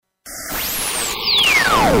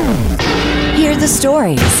Hear the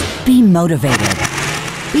stories. Be motivated.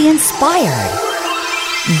 Be inspired.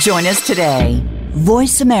 Join us today.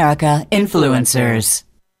 Voice America Influencers.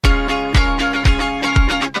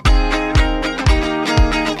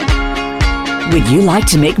 Would you like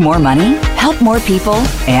to make more money, help more people,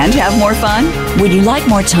 and have more fun? Would you like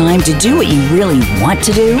more time to do what you really want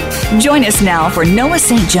to do? Join us now for Noah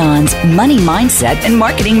St. John's Money Mindset and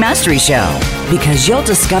Marketing Mastery Show, because you'll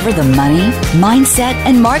discover the money, mindset,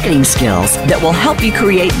 and marketing skills that will help you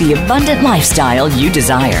create the abundant lifestyle you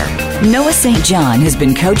desire. Noah St. John has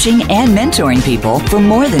been coaching and mentoring people for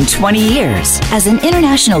more than 20 years. As an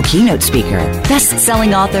international keynote speaker,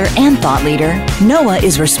 best-selling author, and thought leader, Noah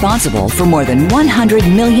is responsible for more than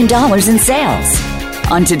 $100 million in sales.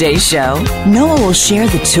 On today's show, Noah will share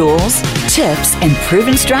the tools, tips, and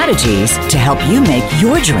proven strategies to help you make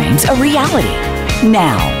your dreams a reality.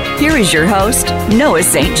 Now, here is your host, Noah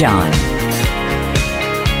St. John.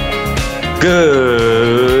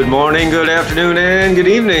 Good morning, good afternoon, and good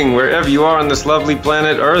evening, wherever you are on this lovely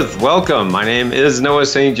planet Earth. Welcome. My name is Noah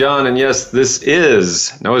St. John, and yes, this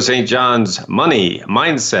is Noah St. John's Money,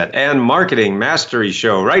 Mindset, and Marketing Mastery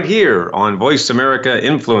Show right here on Voice America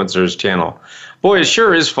Influencers channel. Boy, it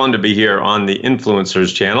sure is fun to be here on the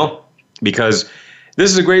Influencers channel, because this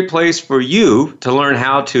is a great place for you to learn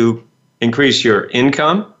how to increase your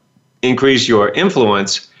income, increase your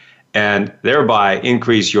influence, and thereby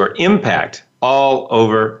increase your impact all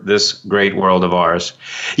over this great world of ours.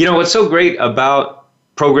 You know, what's so great about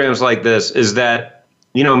programs like this is that,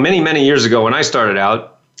 you know, many, many years ago when I started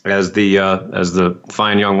out, as the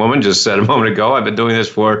fine young woman just said a moment ago, I've been doing this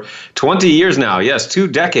for 20 years now. Yes, 2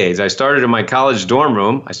 decades. I started in my college dorm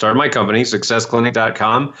room. I started my company,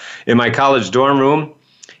 SuccessClinic.com, in my college dorm room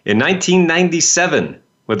in 1997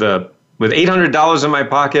 with $800 in my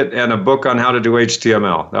pocket and a book on how to do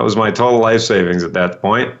HTML. That was my total life savings at that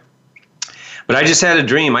point. But I just had a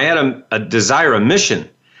dream. I had a desire, a mission.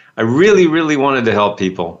 I really, really wanted to help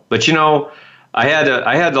people. But you know, I had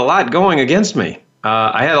a lot going against me.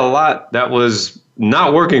 I had a lot that was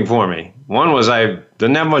not working for me. One was I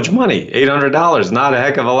didn't have much money. $800, not a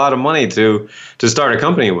heck of a lot of money to start a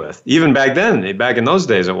company with. Even back then, back in those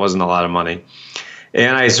days, it wasn't a lot of money.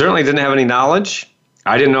 And I certainly didn't have any knowledge.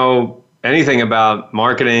 I didn't know anything about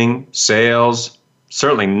marketing, sales,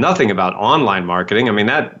 certainly nothing about online marketing. I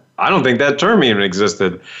mean, I don't think that term even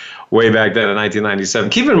existed way back then in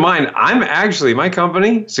 1997. Keep in mind, my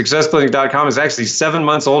company, SuccessClinic.com, is actually 7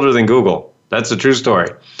 months older than Google. That's a true story.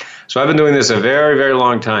 So I've been doing this a very, very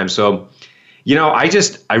long time. So, you know,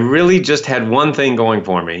 I really just had one thing going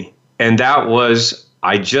for me, and that was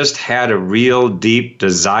I just had a real deep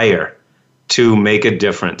desire to make a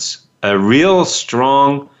difference, a real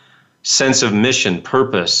strong sense of mission,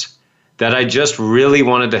 purpose, that I just really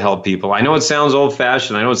wanted to help people. I know it sounds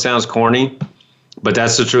old-fashioned. I know it sounds corny, but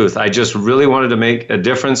that's the truth. I just really wanted to make a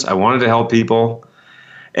difference. I wanted to help people.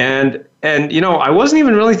 And you know, I wasn't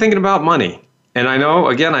even really thinking about money. And I know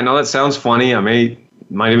that sounds funny.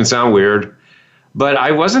 Might even sound weird. But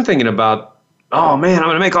I wasn't thinking about, oh, man, I'm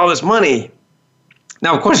going to make all this money.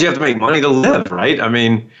 Now, of course, you have to make money to live, right? I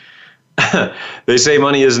mean, they say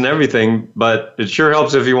money isn't everything, but it sure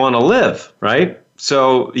helps if you want to live, right?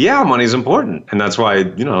 So, yeah, money's important. And that's why,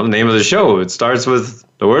 you know, the name of the show, it starts with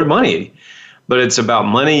the word money. But it's about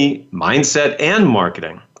money, mindset, and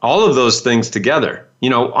marketing. All of those things together. You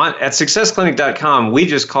know, at SuccessClinic.com, we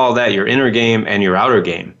just call that your inner game and your outer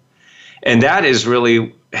game. And that is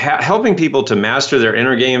really helping people to master their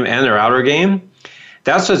inner game and their outer game.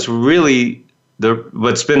 That's what's really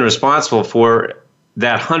what's been responsible for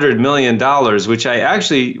that $100 million, which I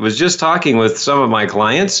actually was just talking with some of my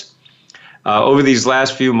clients over these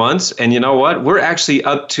last few months. And you know what? We're actually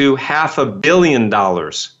up to $500 million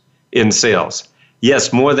in sales.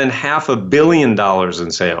 Yes, more than $500 million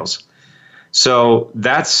in sales. So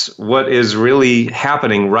that's what is really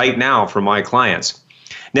happening right now for my clients.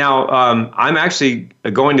 Now, I'm actually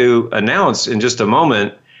going to announce in just a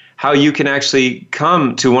moment how you can actually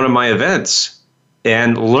come to one of my events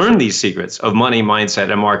and learn these secrets of money,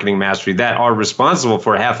 mindset, and marketing mastery that are responsible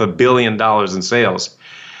for $500 million in sales.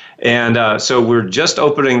 And so we're just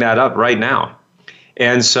opening that up right now.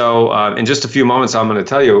 And so in just a few moments, I'm going to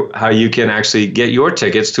tell you how you can actually get your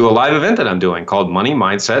tickets to a live event that I'm doing called Money,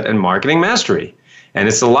 Mindset, and Marketing Mastery. And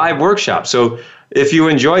it's a live workshop. So if you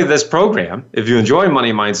enjoy this program, if you enjoy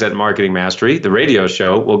Money, Mindset, and Marketing Mastery, the radio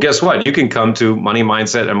show, well, guess what? You can come to Money,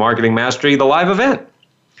 Mindset, and Marketing Mastery, the live event.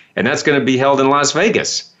 And that's going to be held in Las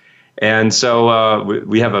Vegas. And so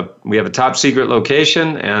we have a top secret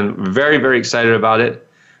location, and we're very, very excited about it.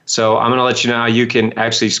 So I'm going to let you know how you can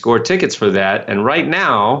actually score tickets for that. And right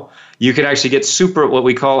now, you can actually get what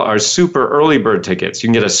we call our super early bird tickets. You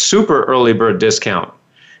can get a super early bird discount.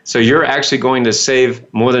 So you're actually going to save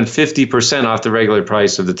more than 50% off the regular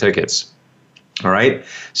price of the tickets. All right.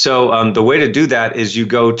 So the way to do that is you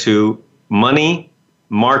go to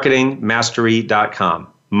moneymarketingmastery.com.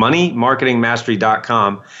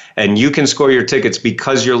 moneymarketingmastery.com, and you can score your tickets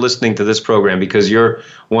because you're listening to this program, because you're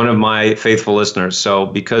one of my faithful listeners. So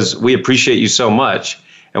because we appreciate you so much,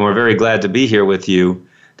 and we're very glad to be here with you,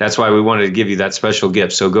 that's why we wanted to give you that special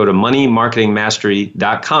gift. So go to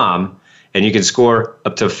moneymarketingmastery.com, and you can score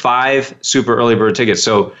up to 5 super early bird tickets.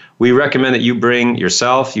 So we recommend that you bring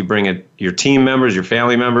yourself, you bring your team members, your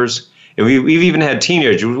family members. And we've even had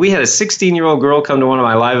teenagers. We had a 16-year-old girl come to one of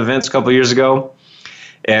my live events a couple of years ago.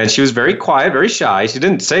 And she was very quiet, very shy. She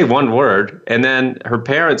didn't say one word. And then her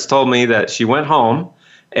parents told me that she went home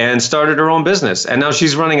and started her own business. And now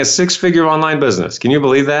she's running a 6-figure online business. Can you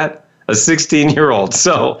believe that? A 16-year-old.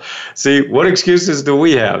 So, see, what excuses do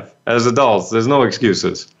we have as adults? There's no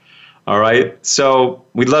excuses. All right. So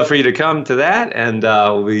we'd love for you to come to that. And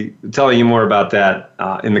we'll be telling you more about that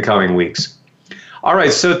in the coming weeks. All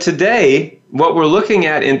right. So today, what we're looking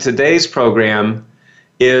at in today's program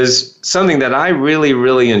is something that I really,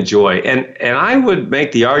 really enjoy. And I would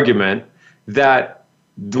make the argument that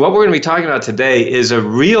what we're going to be talking about today is a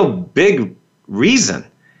real big reason,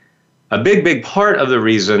 a big part of the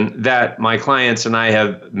reason that my clients and I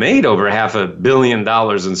have made over $500 million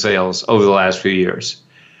in sales over the last few years.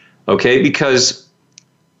 Okay, because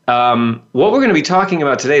what we're going to be talking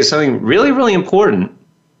about today is something really, really important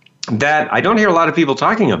that I don't hear a lot of people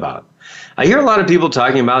talking about. I hear a lot of people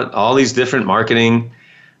talking about all these different marketing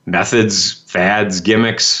methods, fads,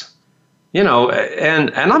 gimmicks,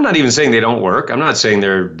 and I'm not even saying they don't work. I'm not saying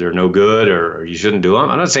they're no good or you shouldn't do them.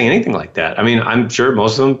 I'm not saying anything like that. I mean, I'm sure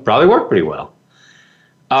most of them probably work pretty well.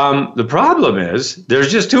 The problem is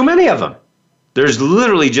there's just too many of them. There's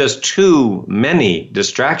literally just too many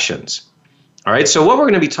distractions. All right, so what we're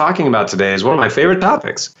going to be talking about today is one of my favorite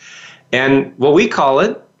topics. And what we call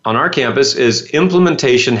it on our campus is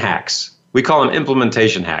implementation hacks. We call them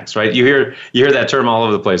implementation hacks, right? You hear that term all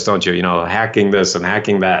over the place, don't you? Hacking this and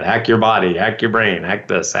hacking that, hack your body, hack your brain, hack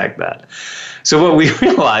this, hack that. So what we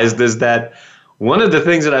realized is that one of the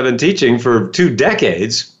things that I've been teaching for 2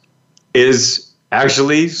 decades is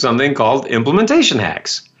actually something called implementation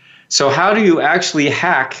hacks. So how do you actually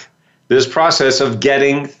hack this process of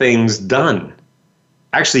getting things done?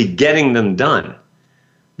 Actually getting them done.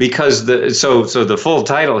 Because so the full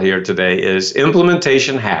title here today is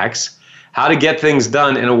Implementation Hacks, How to Get Things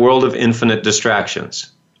Done in a World of Infinite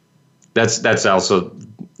Distractions. That's also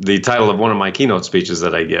the title of one of my keynote speeches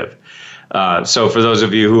that I give. So for those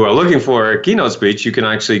of you who are looking for a keynote speech, you can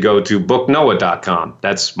actually go to booknoah.com.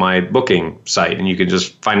 That's my booking site, and you can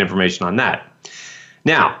just find information on that.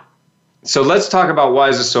 Now, so let's talk about why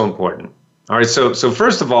is this so important. All right, so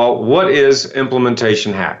first of all, what is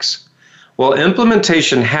implementation hacks? Well,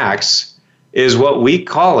 implementation hacks is what we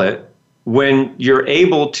call it when you're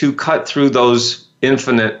able to cut through those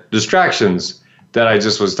infinite distractions that I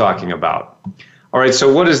just was talking about. All right,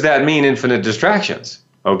 so what does that mean, infinite distractions?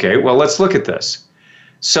 Okay, well, let's look at this.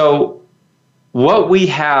 So what we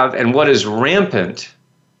have and what is rampant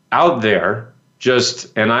out there,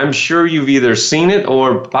 and I'm sure you've either seen it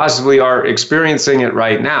or possibly are experiencing it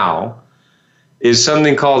right now, is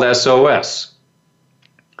something called SOS,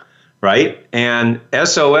 right? And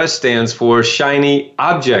SOS stands for Shiny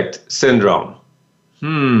Object Syndrome.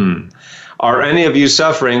 Are any of you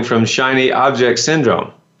suffering from Shiny Object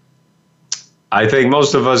Syndrome? I think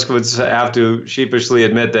most of us would have to sheepishly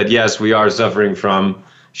admit that, yes, we are suffering from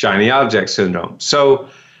Shiny Object Syndrome. So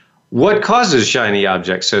what causes Shiny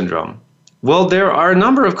Object Syndrome? Well, there are a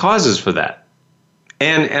number of causes for that.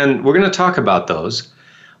 And we're going to talk about those.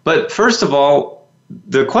 But first of all,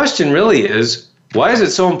 the question really is, why is it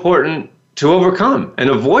so important to overcome and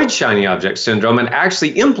avoid Shiny Object Syndrome and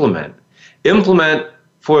actually implement,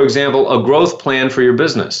 for example, a growth plan for your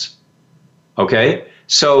business? Okay?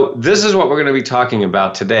 So this is what we're going to be talking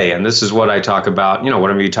about today. And this is what I talk about, what I'm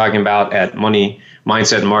going to be talking about at Money,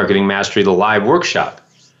 Mindset, and Marketing Mastery, the live workshop.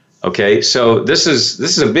 Okay, so this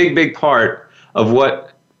is a big part of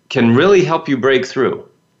what can really help you break through.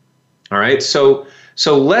 All right, so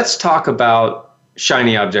let's talk about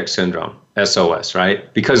Shiny Object Syndrome, SOS,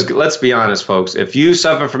 right? Because let's be honest, folks, if you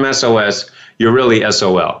suffer from SOS, you're really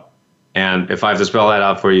SOL. And if I have to spell that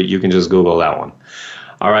out for you, you can just Google that one.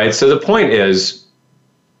 All right, so the point is,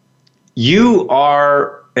 you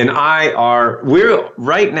are and I are, we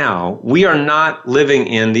are not living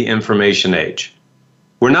in the information age.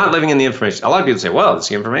 We're not living in the information. A lot of people say, well, it's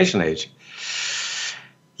the information age.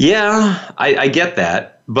 Yeah, I get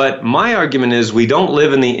that. But my argument is we don't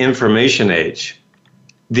live in the information age.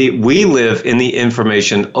 We live in the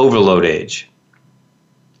information overload age.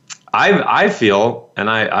 I feel, and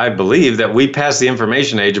I believe that we passed the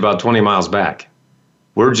information age about 20 miles back.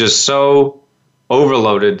 We're just so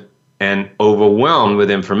overloaded and overwhelmed with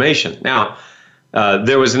information. Now,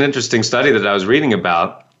 there was an interesting study that I was reading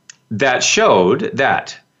about that showed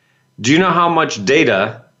that, do you know how much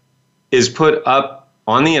data is put up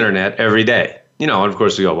on the internet every day? You know, and of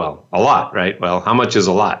course we go, well, a lot, right? Well, how much is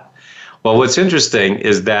a lot? Well, what's interesting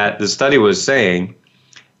is that the study was saying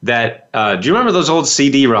that, do you remember those old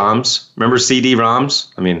CD-ROMs? Remember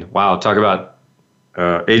CD-ROMs? I mean, wow, talk about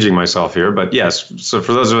aging myself here. But yes, so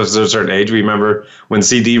for those of us at a certain age, we remember when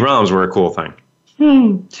CD-ROMs were a cool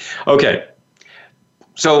thing. Okay.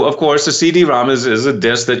 So, of course, the CD-ROM is a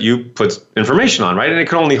disk that you put information on, right? And it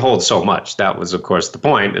can only hold so much. That was, of course, the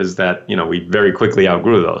point, is that, you know, we very quickly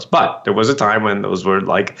outgrew those. But there was a time when those were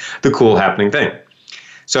like the cool happening thing.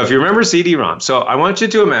 So if you remember CD-ROM, so I want you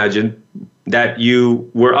to imagine that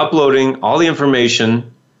you were uploading all the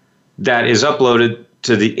information that is uploaded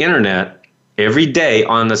to the internet every day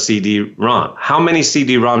on the CD-ROM. How many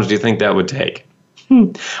CD-ROMs do you think that would take?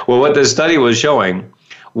 Well, what the study was showing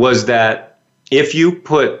was that if you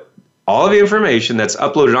put all of the information that's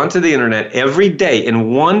uploaded onto the internet every day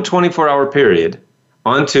in one 24-hour period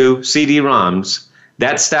onto CD-ROMs,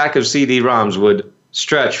 that stack of CD-ROMs would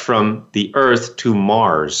stretch from the Earth to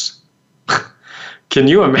Mars. Can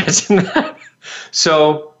you imagine that?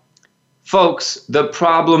 So, folks, the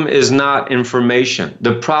problem is not information.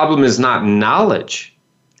 The problem is not knowledge,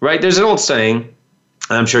 right? There's an old saying,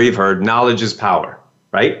 I'm sure you've heard, knowledge is power,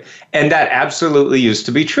 right? And that absolutely used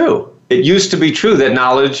to be true. It used to be true that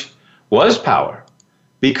knowledge was power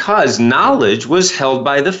because knowledge was held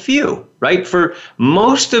by the few, right? For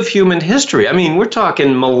most of human history, I mean, we're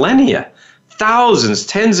talking millennia, thousands,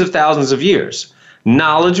 tens of thousands of years.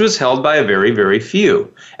 Knowledge was held by a very, very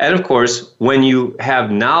few. And of course, when you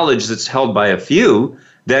have knowledge that's held by a few,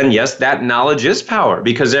 then yes, that knowledge is power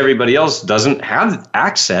because everybody else doesn't have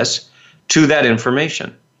access to that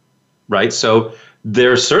information, right? So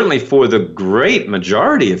there's certainly, for the great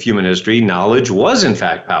majority of human history, knowledge was in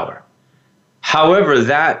fact power. However,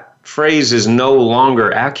 that phrase is no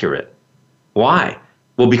longer accurate. Why?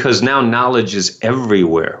 Well, because now knowledge is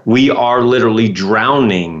everywhere. We are literally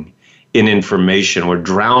drowning in information. We're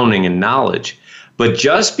drowning in knowledge. But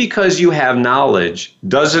just because you have knowledge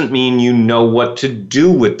doesn't mean you know what to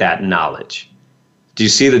do with that knowledge. Do you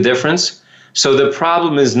see the difference? So the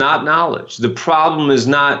problem is not knowledge. The problem is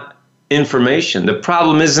not information. The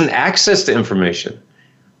problem isn't access to information.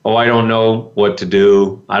 Oh, I don't know what to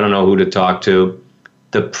do. I don't know who to talk to.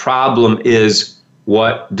 The problem is,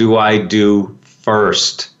 what do I do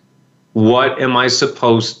first? What am I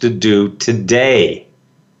supposed to do today?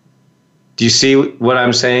 Do you see what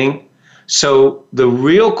I'm saying? So the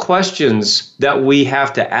real questions that we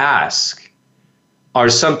have to ask are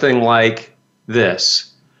something like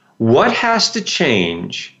this. What has to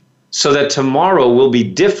change so that tomorrow will be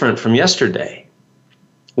different from yesterday?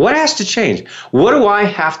 What has to change? What do I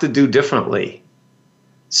have to do differently?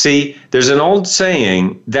 See, there's an old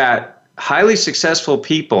saying that highly successful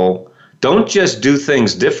people don't just do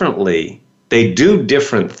things differently, they do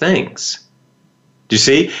different things. Do you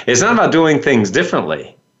see? It's not about doing things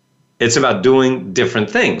differently. It's about doing different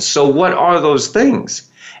things. So what are those things?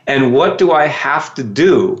 And what do I have to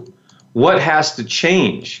do? What has to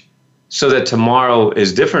change so that tomorrow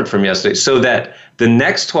is different from yesterday, so that the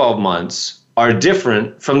next 12 months are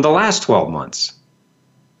different from the last 12 months?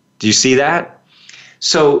 Do you see that?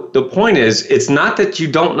 So the point is, it's not that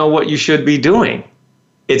you don't know what you should be doing.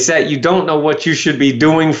 It's that you don't know what you should be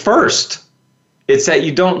doing first. It's that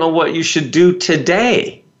you don't know what you should do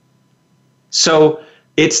today. So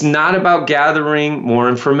it's not about gathering more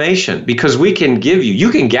information, because you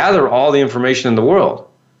can gather all the information in the world,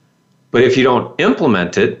 but if you don't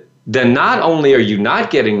implement it, then not only are you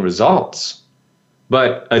not getting results,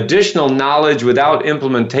 but additional knowledge without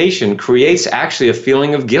implementation creates actually a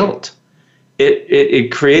feeling of guilt.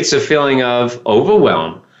 It creates a feeling of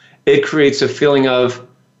overwhelm. It creates a feeling of,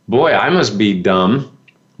 boy, I must be dumb.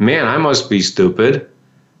 Man, I must be stupid.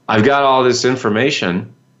 I've got all this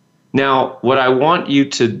information. Now, what I want you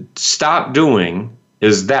to stop doing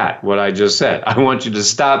is what I just said. I want you to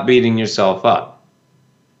stop beating yourself up.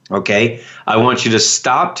 Okay? I want you to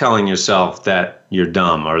stop telling yourself that you're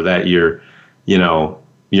dumb, or that you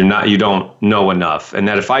don't know enough, and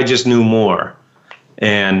that if I just knew more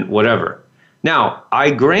and whatever. Now,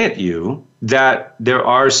 I grant you that there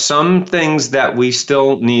are some things that we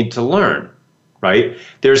still need to learn, right?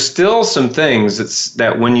 There's still some things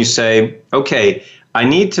that when you say, okay, I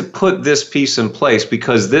need to put this piece in place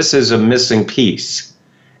because this is a missing piece,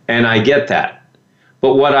 and I get that.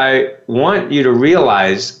 But what I want you to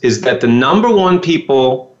realize is that the number one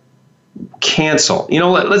people cancel.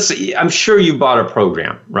 Let's see, I'm sure you bought a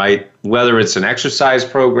program, right? Whether it's an exercise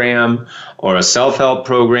program or a self-help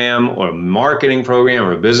program or a marketing program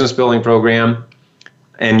or a business building program,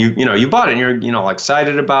 and you bought it and you're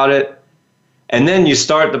excited about it, and then you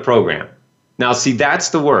start the program. Now, see, that's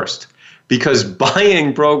the worst, because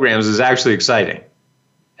buying programs is actually exciting.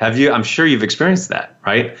 I'm sure you've experienced that,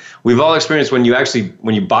 right? We've all experienced when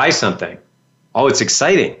you buy something, it's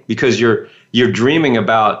exciting because you're dreaming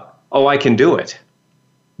about, I can do it.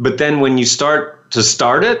 But then when you start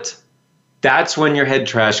it, that's when your head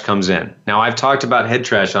trash comes in. Now, I've talked about head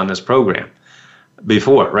trash on this program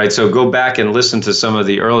before, right? So go back and listen to some of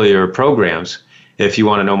the earlier programs if you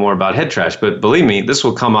want to know more about head trash. But believe me, this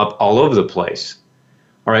will come up all over the place.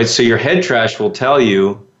 All right, so your head trash will tell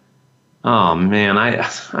you, oh man, I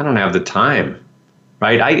don't have the time,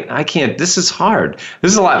 right? I can't, this is hard.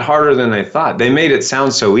 This is a lot harder than I thought. They made it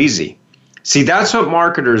sound so easy. See, that's what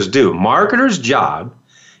marketers do. Marketers' job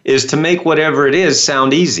is to make whatever it is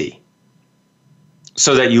sound easy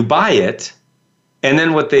so that you buy it. And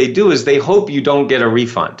then what they do is they hope you don't get a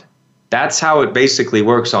refund. That's how it basically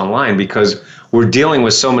works online, because we're dealing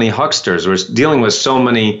with so many hucksters. We're dealing with so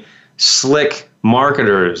many slick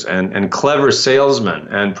marketers and clever salesmen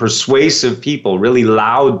and persuasive people, really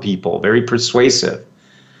loud people, very persuasive.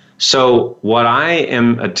 So what I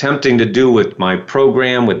am attempting to do with my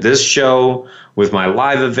program, with this show, with my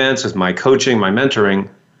live events, with my coaching, my mentoring,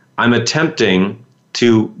 I'm attempting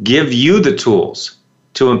to give you the tools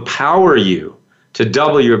to empower you to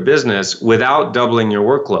double your business without doubling your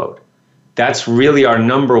workload. That's really our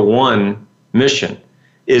number one mission,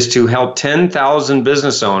 is to help 10,000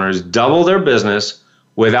 business owners double their business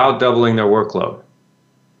without doubling their workload.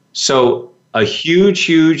 So a huge,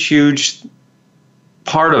 huge, huge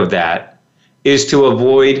part of that is to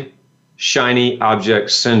avoid shiny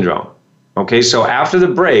object syndrome. Okay, so after the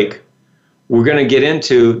break, we're going to get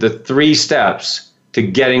into the 3 steps to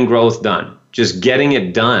getting growth done, just getting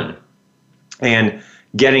it done and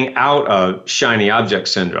getting out of shiny object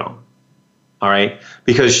syndrome. All right,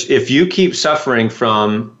 because if you keep suffering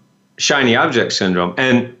from shiny object syndrome,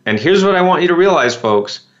 and here's what I want you to realize,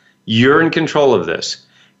 folks, you're in control of this.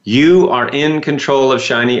 You are in control of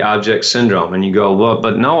shiny object syndrome. And you go, well,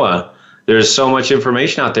 but Noah, there's so much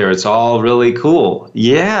information out there. It's all really cool.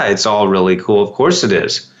 Yeah, it's all really cool. Of course it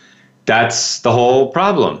is. That's the whole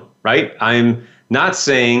problem, right? I'm not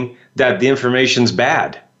saying that the information's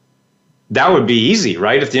bad. That would be easy,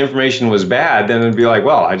 right? If the information was bad, then it'd be like,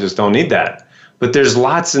 well, I just don't need that. But there's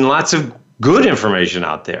lots and lots of good information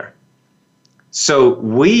out there. So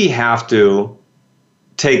we have to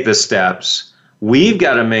take the steps. We've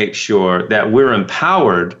got to make sure that we're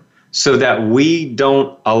empowered so that we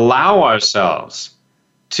don't allow ourselves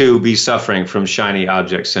to be suffering from shiny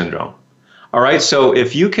object syndrome. All right, so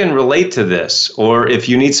if you can relate to this, or if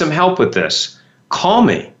you need some help with this, call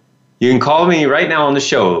me. You can call me right now on the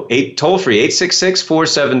show, toll-free,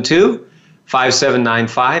 866-472-5795,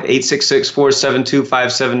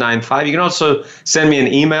 866-472-5795. You can also send me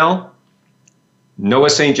an email,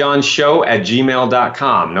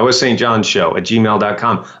 noahstjohnshow@gmail.com,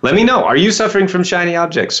 noahstjohnshow@gmail.com. Let me know, are you suffering from shiny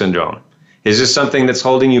object syndrome? Is this something that's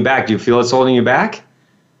holding you back? Do you feel it's holding you back?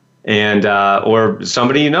 And or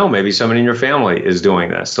somebody you know, maybe somebody in your family is doing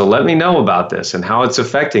this. So let me know about this and how it's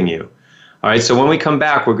affecting you. All right, so when we come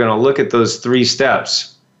back, we're going to look at those 3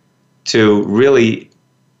 steps to really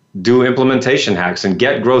do implementation hacks and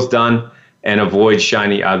get growth done and avoid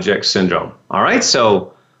shiny object syndrome. All right,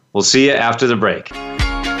 so we'll see you after the break.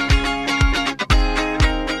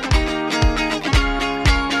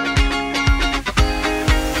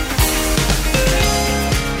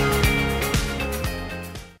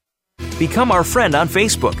 Become our friend on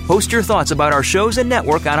Facebook. Post your thoughts about our shows and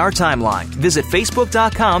network on our timeline. Visit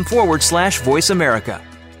Facebook.com/Voice America.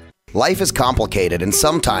 Life is complicated, and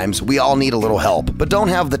sometimes we all need a little help, but don't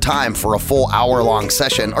have the time for a full hour-long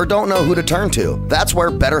session or don't know who to turn to. That's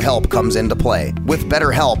where BetterHelp comes into play. With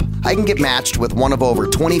BetterHelp, I can get matched with one of over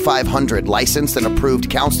 2,500 licensed and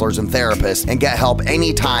approved counselors and therapists and get help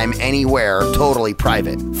anytime, anywhere, totally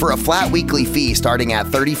private. For a flat weekly fee starting at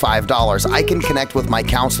 $35, I can connect with my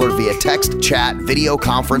counselor via text, chat, video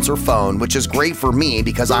conference, or phone, which is great for me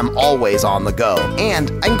because I'm always on the go.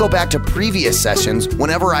 And I can go back to previous sessions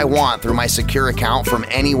whenever I want through my secure account from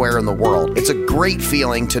anywhere in the world. It's a great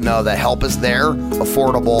feeling to know that help is there,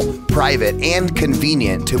 affordable, private, and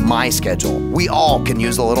convenient to my schedule. We all can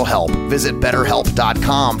use a little help. Visit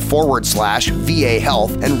betterhelp.com/VA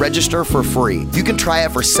Health and register for free. You can try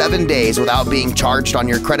it for 7 days without being charged on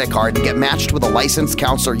your credit card and get matched with a licensed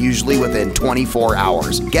counselor usually within 24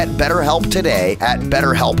 hours. Get BetterHelp today at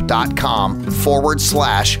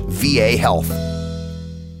betterhelp.com/VA Health.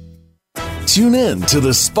 Tune in to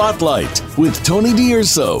The Spotlight with Tony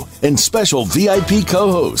D'Urso and special VIP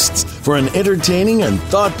co-hosts for an entertaining and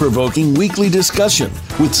thought-provoking weekly discussion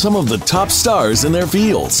with some of the top stars in their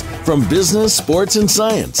fields, from business, sports, and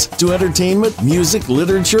science to entertainment, music,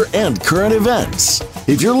 literature, and current events.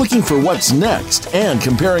 If you're looking for what's next and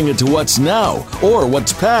comparing it to what's now or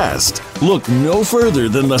what's past, look no further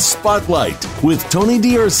than The Spotlight with Tony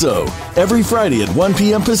D'Urso every Friday at 1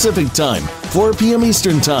 p.m. Pacific Time, 4 p.m.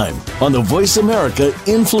 Eastern Time on the Voice America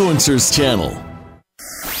Influencers Channel.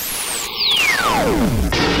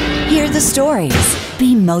 Hear the stories.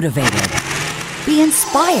 Be motivated. Be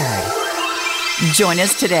inspired. Join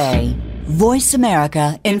us today. Voice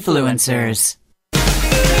America Influencers.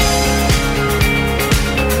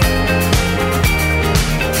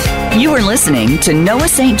 You are listening to Noah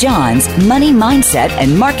St. John's Money Mindset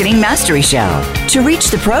and Marketing Mastery Show. To reach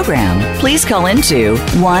the program, please call into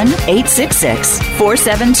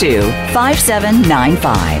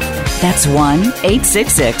 1-866-472-5795. That's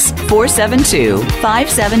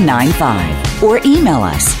 1-866-472-5795. Or email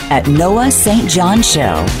us at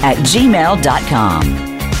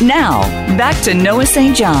noahstjohnshow@gmail.com. Now, back to Noah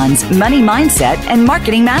St. John's Money Mindset and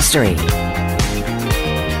Marketing Mastery.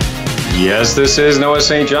 Yes, this is Noah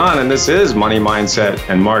St. John, and this is Money Mindset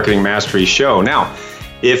and Marketing Mastery Show. Now,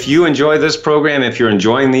 if you enjoy this program, if you're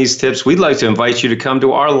enjoying these tips, we'd like to invite you to come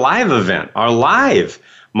to our live event, our live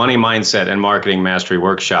Money Mindset and Marketing Mastery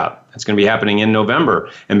Workshop. It's going to be happening in November.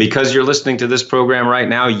 And because you're listening to this program right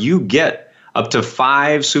now, you get up to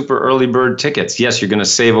 5 super early bird tickets. Yes, you're going to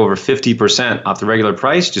save over 50% off the regular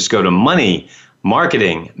price. Just go to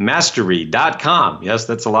moneymarketingmastery.com. Yes,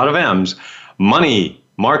 that's a lot of M's.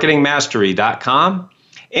 Moneymarketingmastery.com.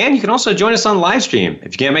 And you can also join us on live stream.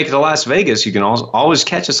 If you can't make it to Las Vegas, you can always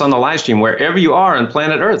catch us on the live stream wherever you are on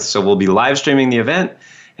planet Earth. So we'll be live streaming the event,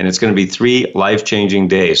 and it's going to be 3 life-changing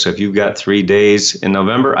days. So if you've got 3 days in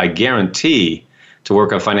November, I guarantee to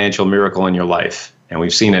work a financial miracle in your life. And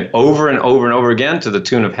we've seen it over and over and over again to the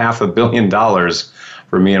tune of $500 million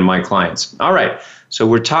for me and my clients. All right, so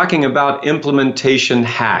we're talking about implementation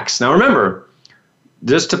hacks. Now remember,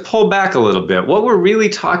 just to pull back a little bit, what we're really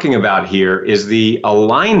talking about here is the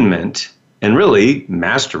alignment and really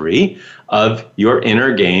mastery of your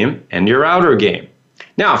inner game and your outer game.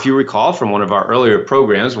 Now, if you recall from one of our earlier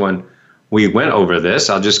programs when we went over this,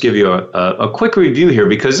 I'll just give you a quick review here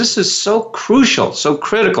because this is so crucial, so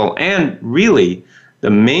critical, and really the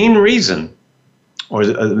main reason or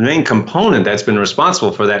the main component that's been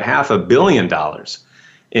responsible for that $500 million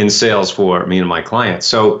in sales for me and my clients.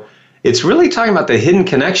 So it's really talking about the hidden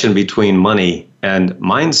connection between money and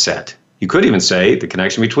mindset. You could even say the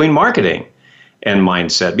connection between marketing and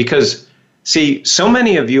mindset. Because, see, so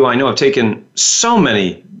many of you I know have taken so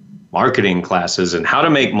many marketing classes and how to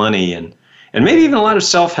make money and maybe even a lot of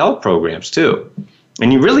self-help programs too.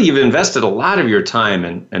 And you've invested a lot of your time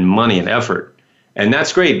and money and effort. And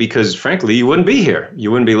that's great because, frankly, you wouldn't be here.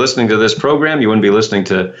 You wouldn't be listening to this program. You wouldn't be listening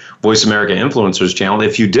to Voice America Influencers channel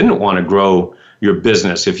if you didn't want to grow your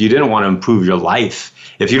business, if you didn't want to improve your life,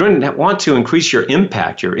 if you didn't want to increase your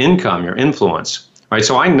impact, your income, your influence, right?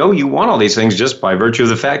 So I know you want all these things just by virtue of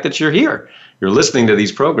the fact that you're here. You're listening to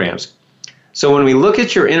these programs. So when we look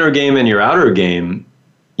at your inner game and your outer game,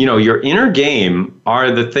 your inner game are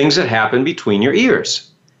the things that happen between your ears.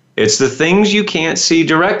 It's the things you can't see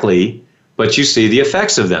directly, but you see the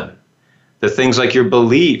effects of them. The things like your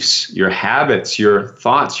beliefs, your habits, your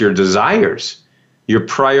thoughts, your desires, your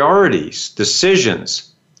priorities,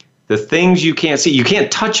 decisions, the things you can't see. You can't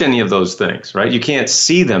touch any of those things, right? You can't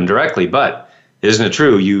see them directly, but isn't it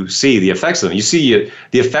true? You see the effects of them. You see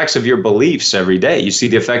the effects of your beliefs every day. You see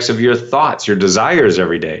the effects of your thoughts, your desires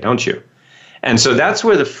every day, don't you? And so that's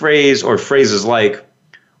where the phrase or phrases like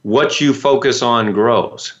what you focus on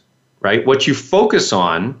grows, right? What you focus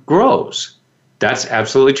on grows. That's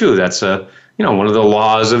absolutely true. That's one of the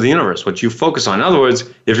laws of the universe. What you focus on. In other words,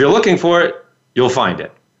 if you're looking for it, you'll find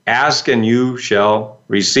it. Ask and you shall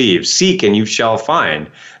receive. Seek and you shall find.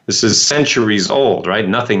 This is centuries old, right?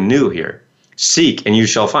 Nothing new here. Seek and you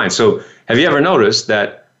shall find. So have you ever noticed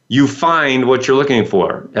that you find what you're looking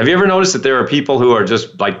for? Have you ever noticed that there are people who are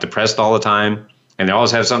just like depressed all the time and they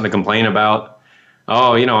always have something to complain about?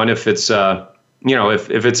 Oh, and if it's,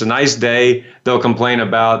 if it's a nice day, they'll complain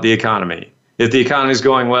about the economy. If the economy's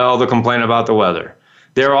going well, they'll complain about the weather.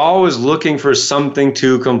 They're always looking for something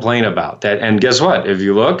to complain about. And guess what? If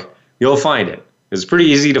you look, you'll find it. It's pretty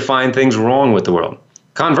easy to find things wrong with the world.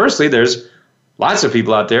 Conversely, there's lots of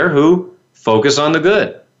people out there who focus on the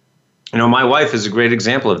good. My wife is a great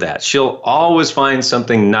example of that. She'll always find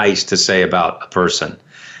something nice to say about a person.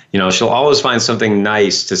 She'll always find something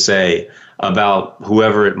nice to say about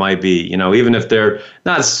whoever it might be. Even if they're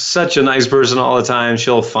not such a nice person all the time,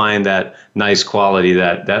 she'll find that nice quality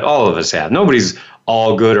that all of us have. Nobody's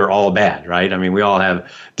all good or all bad, right? I mean, we all have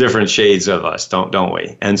different shades of us, don't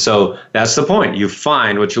we? And so that's the point. You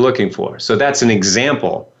find what you're looking for. So that's an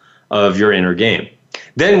example of your inner game.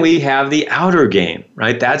 Then we have the outer game,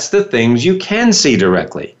 right? That's the things you can see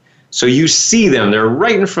directly. So you see them. They're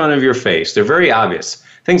right in front of your face. They're very obvious.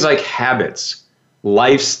 Things like habits,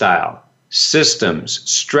 lifestyle, systems,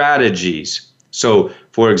 strategies. So,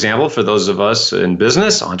 for example, for those of us in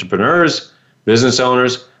business, entrepreneurs, business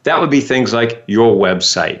owners, that would be things like your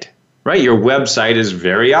website, right? Your website is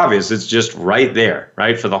very obvious. It's just right there,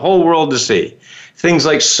 right? For the whole world to see. Things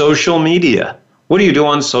like social media. What do you do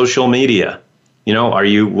on social media?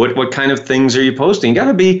 What kind of things are you posting? You got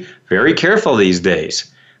to be very careful these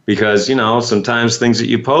days because, sometimes things that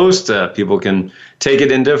you post, people can take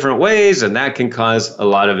it in different ways and that can cause a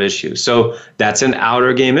lot of issues. So that's an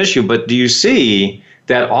outer game issue. But do you see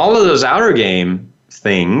that all of those outer game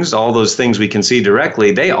things, all those things we can see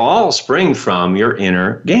directly, they all spring from your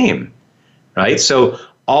inner game, right? So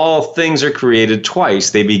all things are created twice.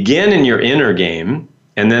 They begin in your inner game,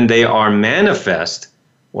 and then they are manifested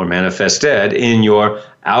in your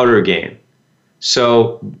outer game.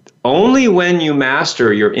 So only when you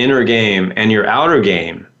master your inner game and your outer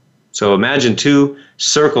game, so imagine two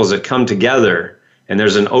circles that come together, and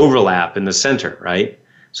there's an overlap in the center, right?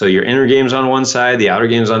 So your inner game's on one side, the outer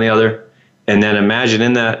game's on the other. And then imagine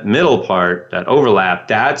in that middle part, that overlap,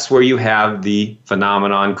 that's where you have the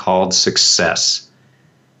phenomenon called success.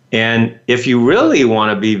 And if you really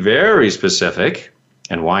want to be very specific,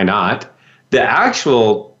 and why not, the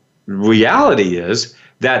actual reality is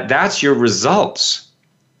that that's your results,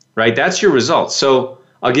 right? That's your results. So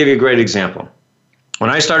I'll give you a great example. When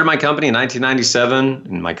I started my company in 1997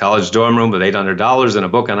 in my college dorm room with $800 and a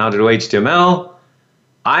book on how to do HTML,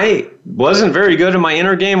 I wasn't very good in my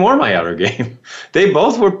inner game or my outer game. They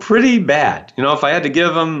both were pretty bad. If I had to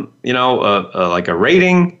give them, like a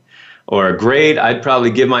rating or a grade, I'd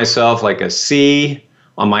probably give myself like a C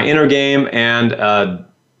on my inner game and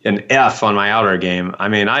an F on my outer game. I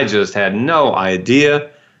mean, I just had no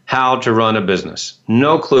idea how to run a business.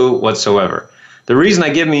 No clue whatsoever. The reason I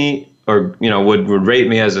would rate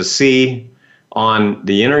me as a C on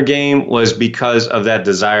the inner game was because of that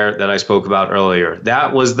desire that I spoke about earlier.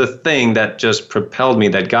 That was the thing that just propelled me,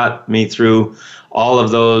 that got me through all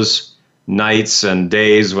of those nights and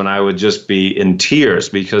days when I would just be in tears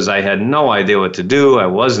because I had no idea what to do. I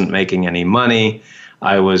wasn't making any money.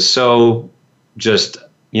 I was so just,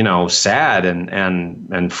 sad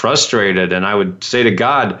and frustrated. And I would say to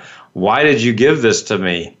God, why did you give this to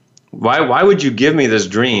me? Why would you give me this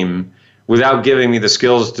dream without giving me the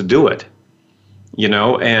skills to do it?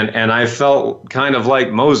 And I felt kind of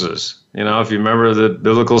like Moses. If you remember the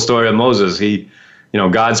biblical story of Moses,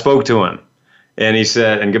 God spoke to him and he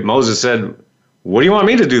said, and Moses said, what do you want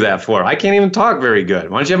me to do that for? I can't even talk very good.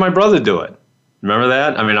 Why don't you have my brother do it? Remember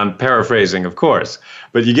that? I mean, I'm paraphrasing, of course,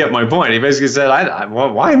 but you get my point. He basically said,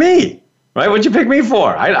 why me? Right? What'd you pick me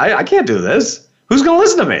for? I can't do this. Who's going to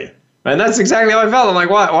listen to me? And that's exactly how I felt. I'm like,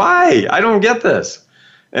 why? I don't get this.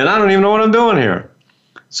 And I don't even know what I'm doing here.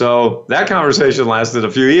 So that conversation lasted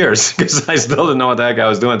a few years because I still didn't know what the heck I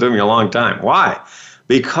was doing. It took me a long time. Why?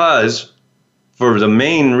 Because for the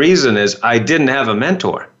main reason is I didn't have a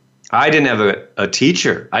mentor. I didn't have a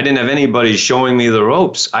teacher. I didn't have anybody showing me the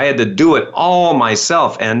ropes. I had to do it all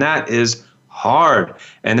myself. And that is hard.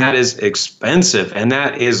 And that is expensive. And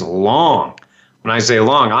that is long. When I say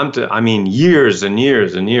long, I mean years and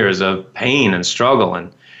years and years of pain and struggle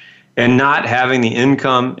and not having the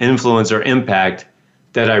income, influence, or impact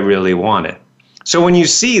that I really wanted. So when you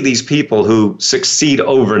see these people who succeed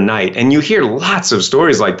overnight, and you hear lots of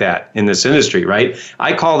stories like that in this industry, right?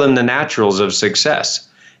 I call them the naturals of success.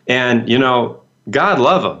 And, God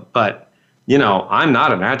love them, but, I'm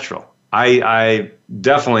not a natural. I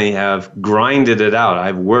definitely have grinded it out.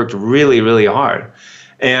 I've worked really, really hard.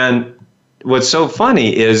 And what's so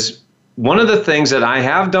funny is one of the things that I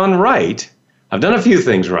have done right, I've done a few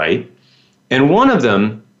things right, and one of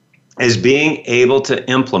them is being able to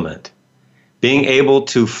implement, being able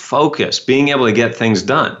to focus, being able to get things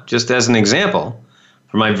done. Just as an example,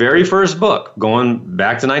 for my very first book, going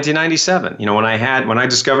back to 1997, when I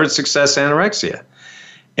discovered Success Anorexia,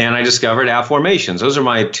 and I discovered Affirmations. Those are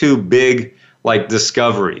my two big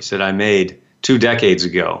discoveries that I made 2 decades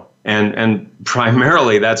ago. And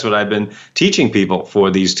primarily that's what I've been teaching people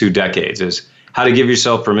for these 2 decades, is how to give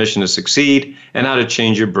yourself permission to succeed and how to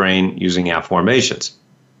change your brain using Affirmations.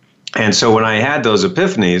 And so when I had those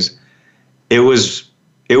epiphanies, it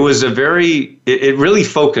really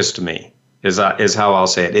focused me. Is how I'll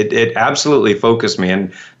say it. It absolutely focused me.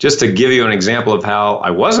 And just to give you an example of how I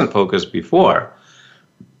wasn't focused before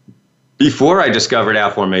I discovered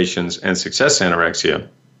Affirmations and Success Anorexia,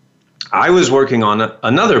 I was working on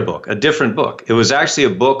another book, a different book. It was actually a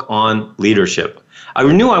book on leadership.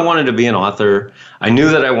 I knew I wanted to be an author. I knew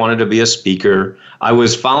that I wanted to be a speaker. I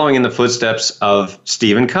was following in the footsteps of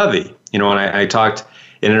Stephen Covey. And I talked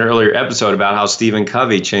in an earlier episode about how Stephen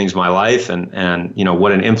Covey changed my life and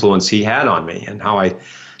what an influence he had on me, and how I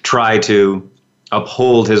try to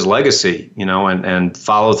uphold his legacy, and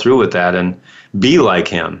follow through with that and be like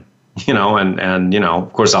him,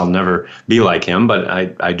 of course I'll never be like him, but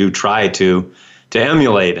I do try to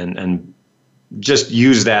emulate and just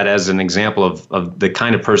use that as an example of the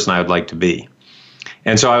kind of person I would like to be.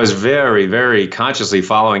 And so I was very, very consciously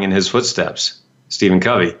following in his footsteps, Stephen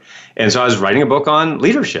Covey. And so I was writing a book on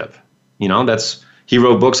leadership. He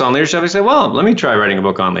wrote books on leadership. I said, well, let me try writing a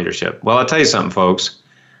book on leadership. Well, I'll tell you something, folks.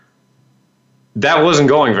 That wasn't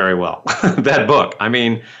going very well, that book.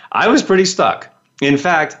 I was pretty stuck. In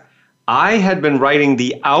fact, I had been writing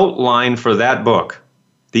the outline for that book,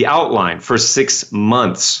 for 6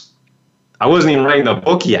 months. I wasn't even writing the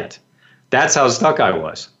book yet. That's how stuck I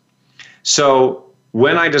was. So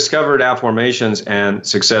when I discovered Affirmations and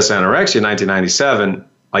Success Anorexia in 1997,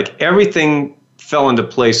 everything fell into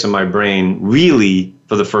place in my brain really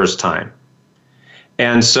for the first time.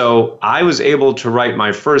 And so I was able to write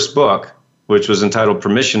my first book, which was entitled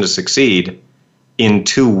Permission to Succeed, in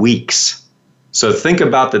 2 weeks. So think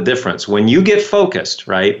about the difference. When you get focused,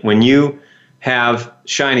 right? When you have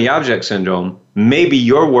shiny object syndrome, maybe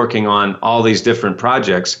you're working on all these different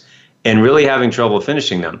projects and really having trouble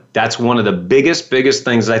finishing them. That's one of the biggest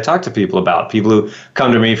things I talk to people about, people who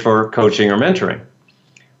come to me for coaching or mentoring.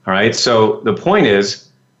 All right. So the point is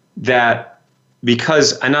that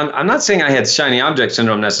and I'm not saying I had shiny object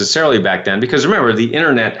syndrome necessarily back then, because remember, the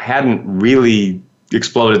internet hadn't really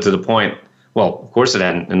exploded to the point, well, of course it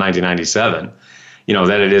hadn't in 1997,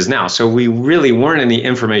 that it is now. So we really weren't in the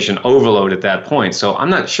information overload at that point. So I'm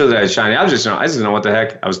not sure that I had shiny object syndrome. I just didn't know what the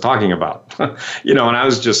heck I was talking about, and I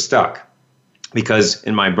was just stuck, because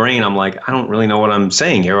in my brain, I'm like, I don't really know what I'm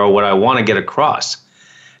saying here or what I want to get across.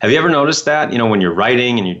 Have you ever noticed that, when you're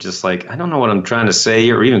writing and you're just like, I don't know what I'm trying to say,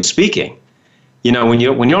 or even speaking, when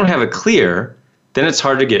you don't have it clear, then it's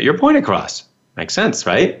hard to get your point across. Makes sense,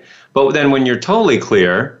 right? But then when you're totally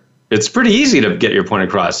clear, it's pretty easy to get your point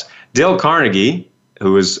across. Dale Carnegie,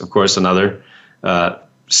 who is, of course, another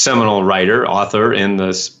seminal writer, author in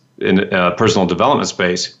personal development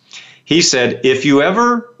space, he said, if you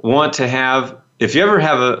ever have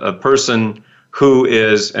a person who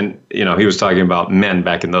is, and he was talking about men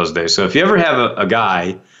back in those days. So if you ever have a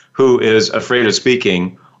guy who is afraid of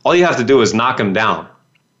speaking, all you have to do is knock him down,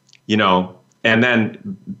 and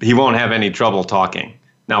then he won't have any trouble talking.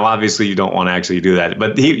 Now, obviously, you don't want to actually do that,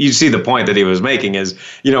 but you see the point that he was making is,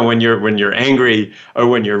 when you're angry or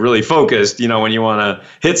when you're really focused, when you want to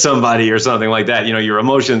hit somebody or something like that, your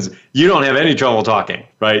emotions, you don't have any trouble talking,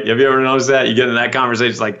 right? Have you ever noticed that? You get in that conversation,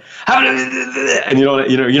 it's like, and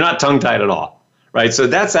you're not tongue-tied at all, right? So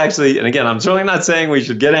that's actually, and again, I'm certainly not saying we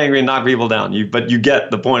should get angry and knock people down, but you get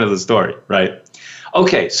the point of the story, right?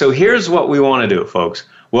 Okay, so here's what we want to do, folks.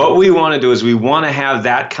 What we want to do is we want to have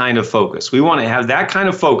that kind of focus. We want to have that kind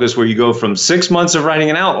of focus where you go from 6 months of writing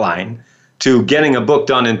an outline to getting a book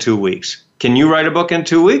done in 2 weeks. Can you write a book in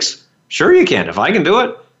 2 weeks? Sure you can. If I can do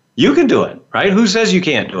it, you can do it, right? Who says you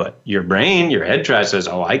can't do it? Your brain, your head trash says,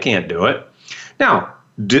 oh, I can't do it. Now,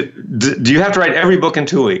 do you have to write every book in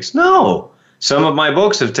 2 weeks? No. Some of my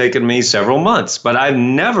books have taken me several months, but I've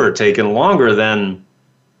never taken longer than,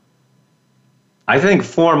 I think,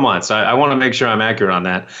 4 months. I want to make sure I'm accurate on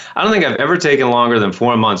that. I don't think I've ever taken longer than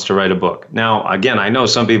 4 months to write a book. Now, again, I know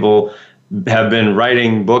some people have been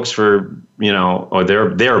writing books for, or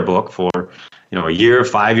their book for, a year,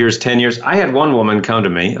 5 years, 10 years. I had one woman come to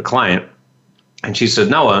me, a client, And she said,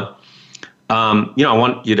 Noah, I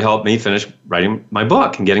want you to help me finish writing my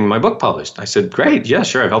book and getting my book published. I said, great. Yeah,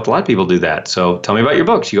 sure. I've helped a lot of people do that. So tell me about your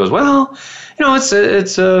book. She goes, well, it's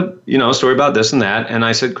a story about this and that. And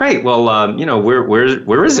I said, great. Well,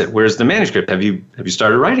 where is it? Where's the manuscript? Have you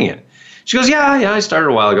started writing it? She goes, yeah, I started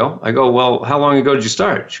a while ago. I go, well, how long ago did you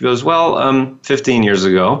start? She goes, well, 15 years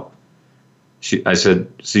ago. I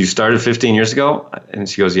said, so you started 15 years ago? And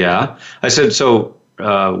she goes, yeah. I said, so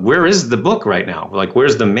where is the book right now? Like,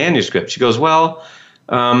 where's the manuscript? She goes, well,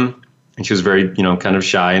 and she was very, kind of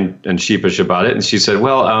shy and sheepish about it. And she said,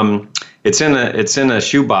 well, it's in a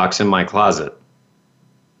shoebox in my closet.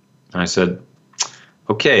 And I said,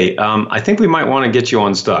 okay, I think we might want to get you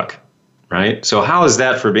unstuck, right? So how is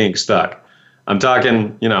that for being stuck? I'm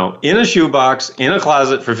talking, in a shoebox, in a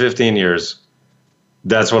closet for 15 years.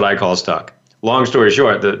 That's what I call stuck. Long story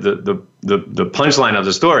short, the punchline of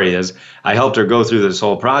the story is I helped her go through this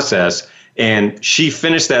whole process, and she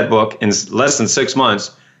finished that book in less than 6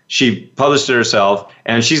 months. She published it herself,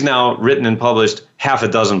 and she's now written and published half a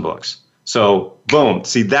dozen books. So boom.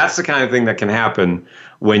 See, that's the kind of thing that can happen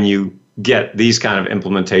when you get these kind of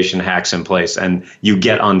implementation hacks in place and you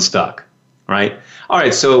get unstuck, right? All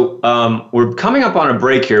right, so we're coming up on a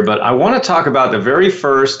break here, but I want to talk about the very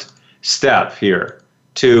first step here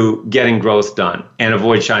to getting growth done and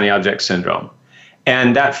avoid shiny object syndrome.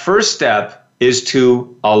 And that first step is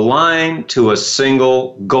to align to a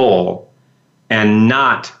single goal and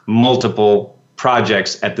not multiple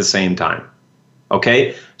projects at the same time.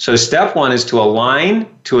 Okay? So step one is to align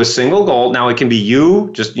to a single goal. Now it can be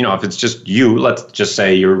you, just, if it's just you, let's just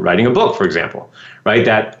say you're writing a book, for example, right?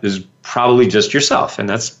 That is probably just yourself, and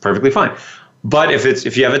that's perfectly fine. But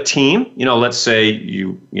if you have a team, let's say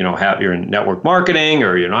you're in network marketing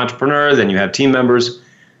or you're an entrepreneur, then you have team members,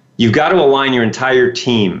 you've got to align your entire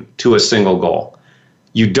team to a single goal.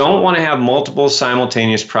 You don't want to have multiple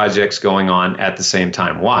simultaneous projects going on at the same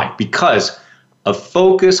time. Why? Because a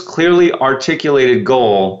focused, clearly articulated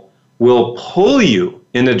goal will pull you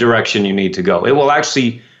in the direction you need to go. It will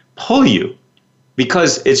actually pull you,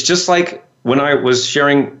 because it's just like when I was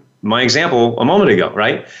sharing my example a moment ago,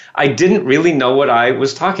 right? I didn't really know what I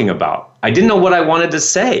was talking about. I didn't know what I wanted to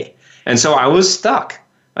say. And so I was stuck.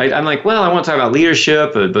 I'm like, well, I want to talk about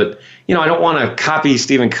leadership, but I don't want to copy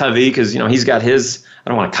Stephen Covey because, he's got his, I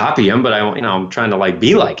don't want to copy him, but I'm trying to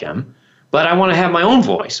be like him. But I want to have my own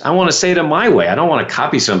voice. I want to say it my way. I don't want to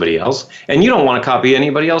copy somebody else. And you don't want to copy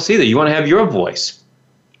anybody else either. You want to have your voice.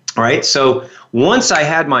 All right. So once I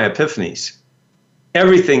had my epiphanies,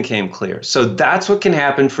 everything came clear. So that's what can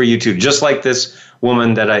happen for you too. Just like this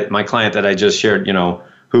woman my client that I just shared,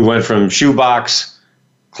 who went from shoebox,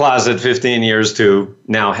 closet 15 years to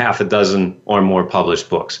now half a dozen or more published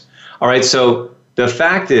books. All right. So the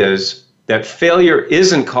fact is that failure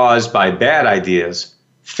isn't caused by bad ideas.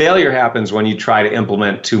 Failure happens when you try to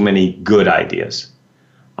implement too many good ideas.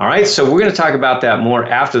 All right. So we're going to talk about that more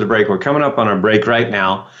after the break. We're coming up on our break right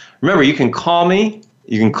now. Remember, you can call me.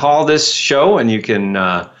 You can call this show and you can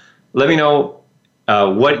let me know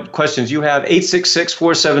what questions you have,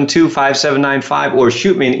 866-472-5795, or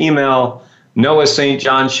shoot me an email,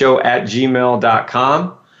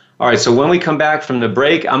 noahstjohnshow@gmail.com. All right, so when we come back from the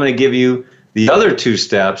break, I'm going to give you the other 2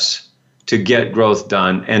 steps to get growth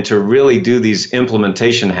done and to really do these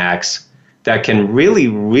implementation hacks that can really,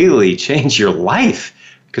 really change your life.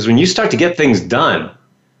 Because when you start to get things done,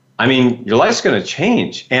 your life's going to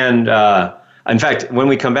change. And in fact, when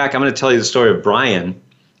we come back, I'm going to tell you the story of Brian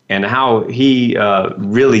and how he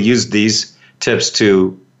really used these tips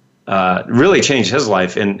to really change his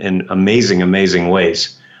life in amazing, amazing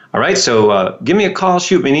ways. All right, so give me a call,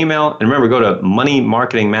 shoot me an email, and remember, go to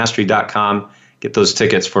moneymarketingmastery.com. Get those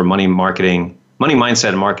tickets for Money Mindset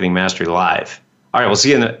and Marketing Mastery Live. All right, we'll see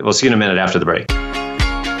you in a minute after the break.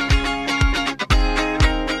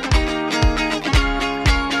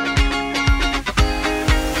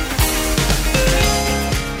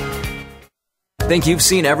 Think you've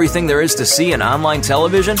seen everything there is to see in online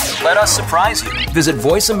television? Let us surprise you. Visit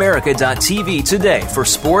voiceamerica.tv today for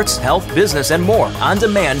sports, health, business, and more on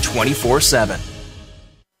demand 24/7.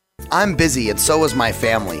 I'm busy and so is my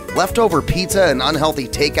family. Leftover pizza and unhealthy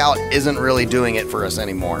takeout isn't really doing it for us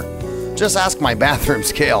anymore. Just ask my bathroom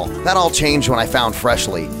scale. That all changed when I found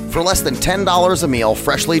Freshly. For less than $10 a meal,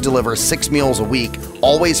 Freshly delivers 6 meals a week,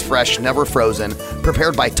 always fresh, never frozen,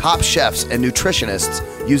 prepared by top chefs and nutritionists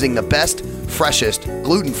using the best, freshest,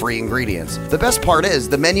 gluten-free ingredients. The best part is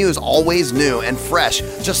the menu is always new and fresh,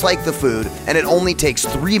 just like the food, and it only takes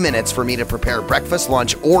 3 minutes for me to prepare breakfast,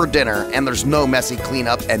 lunch, or dinner, and there's no messy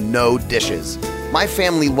cleanup and no dishes. My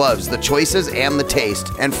family loves the choices and the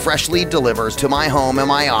taste, and Freshly delivers to my home and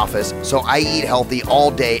my office, so I eat healthy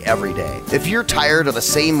all day, every day. If you're tired of the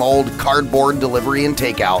same old cardboard delivery and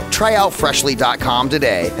takeout, try out Freshly.com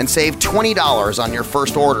today and save $20 on your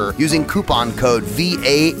first order using coupon code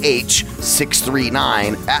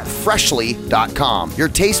VAH639 at Freshly.com. Your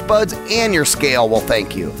taste buds and your scale will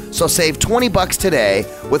thank you. So save $20 today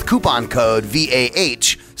with coupon code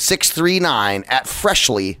VAH639 at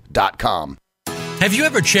Freshly.com. Have you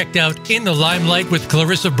ever checked out In the Limelight with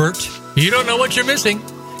Clarissa Burt? You don't know what you're missing.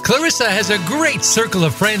 Clarissa has a great circle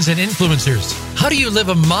of friends and influencers. How do you live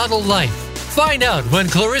a model life? Find out when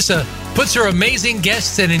Clarissa puts her amazing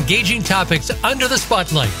guests and engaging topics under the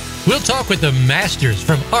spotlight. We'll talk with the masters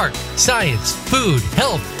from art, science, food,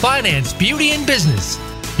 health, finance, beauty, and business.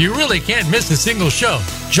 You really can't miss a single show.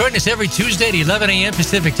 Join us every Tuesday at 11 a.m.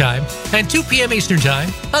 Pacific Time and 2 p.m. Eastern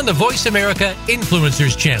Time on the Voice America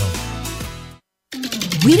Influencers Channel.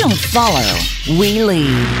 We don't follow, we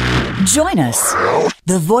lead. Join us,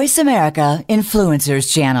 the Voice America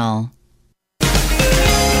Influencers Channel.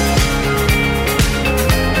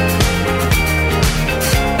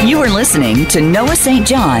 You are listening to Noah St.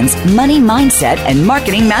 John's Money Mindset and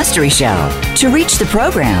Marketing Mastery Show. To reach the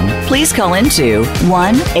program, please call into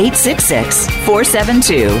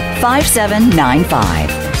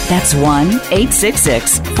 1-866-472-5795. That's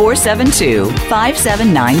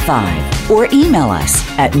 1-866-472-5795. Or email us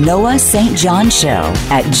at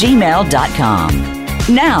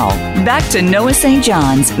noahstjohnshow@gmail.com. Now, back to Noah St.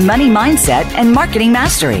 John's Money Mindset and Marketing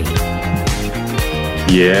Mastery.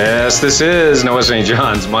 Yes, this is Noah St.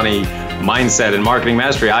 John's Money Mindset and Marketing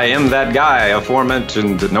Mastery. I am that guy,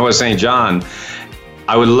 aforementioned Noah St. John.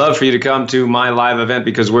 I would love for you to come to my live event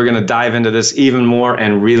because we're going to dive into this even more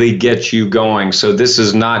and really get you going. So this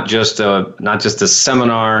is not just a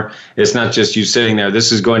seminar. It's not just you sitting there.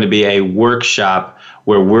 This is going to be a workshop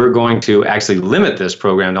where we're going to actually limit this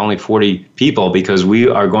program to only 40 people because we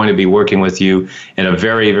are going to be working with you in a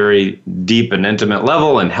very, very deep and intimate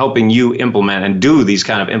level and helping you implement and do these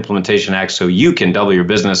kind of implementation acts so you can double your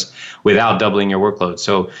business without doubling your workload.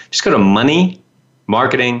 So just go to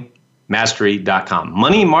moneymarketingmastery.com.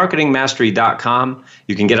 moneymarketingmastery.com.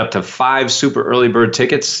 You can get up to 5 super early bird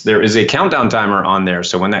tickets. There is a countdown timer on there.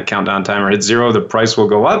 So when that countdown timer hits 0, the price will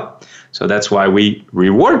go up. So that's why we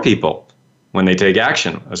reward people when they take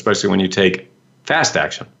action, especially when you take fast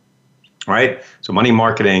action. All right? So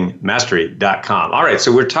moneymarketingmastery.com. All right,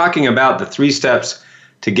 so we're talking about the 3 steps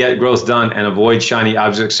to get growth done and avoid shiny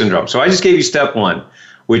object syndrome. So I just gave you step 1,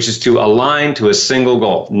 which is to align to a single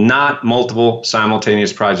goal, not multiple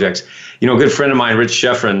simultaneous projects. You know, a good friend of mine, Rich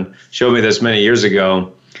Schefren, showed me this many years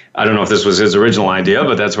ago. I don't know if this was his original idea,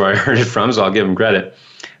 but that's where I heard it from, so I'll give him credit.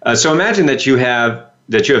 So imagine that you have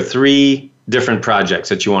 3 different projects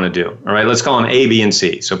that you want to do. All right, let's call them A, B, and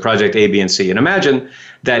C. So project A, B, and C. And imagine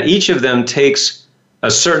that each of them takes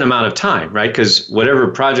a certain amount of time, right? Because whatever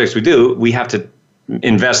projects we do, we have to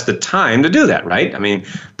invest the time to do that, right? I mean,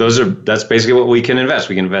 that's basically what we can invest.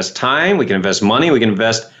 We can invest time, we can invest money, we can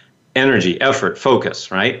invest energy, effort,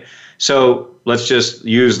 focus, right? So let's just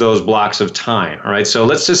use those blocks of time, all right? So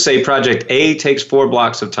let's just say project A takes 4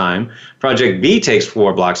 blocks of time, project B takes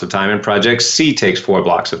 4 blocks of time, and project C takes 4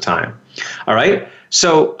 blocks of time, all right?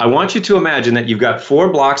 So I want you to imagine that you've got 4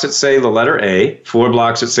 blocks that say the letter A, 4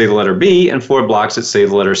 blocks that say the letter B, and 4 blocks that say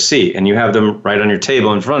the letter C, and you have them right on your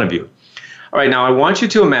table in front of you. All right, now I want you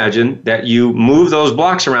to imagine that you move those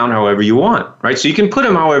blocks around however you want, right? So you can put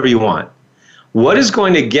them however you want. What is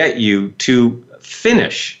going to get you to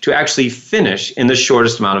actually finish in the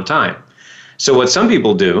shortest amount of time? So what some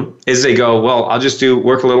people do is they go, well, I'll just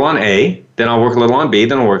work a little on A, then I'll work a little on B,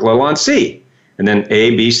 then I'll work a little on C, and then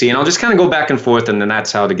A, B, C, and I'll just kind of go back and forth, and then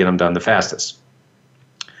that's how to get them done the fastest.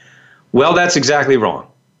 Well, that's exactly wrong.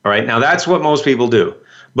 All right, now that's what most people do.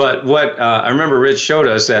 But what I remember Rich showed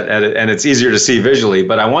us, and it's easier to see visually,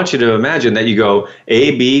 but I want you to imagine that you go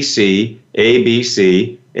A, B, C, A, B,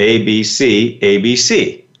 C, A, B, C, A, B,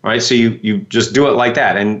 C. All right, so you just do it like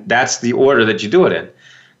that, and that's the order that you do it in.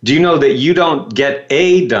 Do you know that you don't get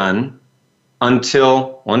A done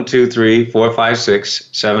until 1, 2, 3, 4, 5, 6,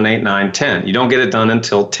 7, 8, 9, 10? You don't get it done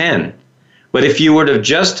until 10. But if you would have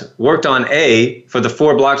just worked on A for the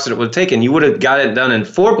 4 blocks that it would have taken, you would have got it done in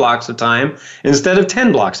 4 blocks of time instead of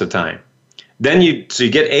 10 blocks of time. Then you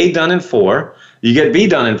get A done in 4, you get B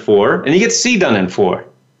done in 4, and you get C done in 4.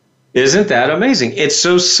 Isn't that amazing? It's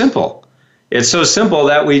so simple. It's so simple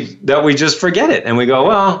that we just forget it and we go,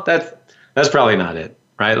 well, that's probably not it,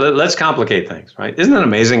 right? Let's complicate things, right? Isn't it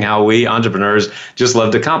amazing how we entrepreneurs just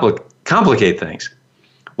love to complicate things?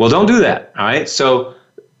 Well, don't do that, all right? So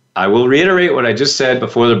I will reiterate what I just said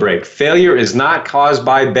before the break. Failure is not caused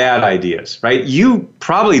by bad ideas, right? You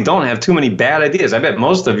probably don't have too many bad ideas. I bet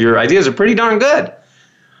most of your ideas are pretty darn good.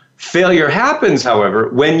 Failure happens, however,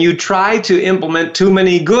 when you try to implement too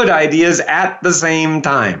many good ideas at the same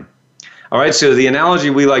time. All right, so the analogy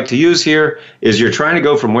we like to use here is you're trying to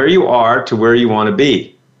go from where you are to where you want to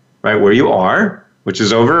be, right? Where you are, which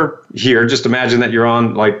is over here. Just imagine that you're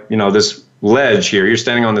on this ledge here. You're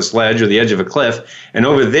standing on this ledge or the edge of a cliff, and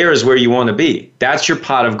over there is where you want to be. That's your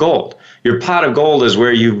pot of gold. Your pot of gold is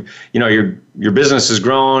where your business has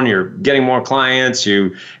grown, you're getting more clients,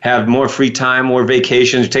 you have more free time, more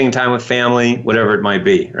vacations, you're taking time with family, whatever it might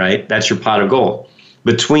be, right? That's your pot of gold.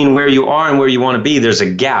 Between where you are and where you want to be, there's a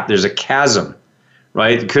gap, there's a chasm,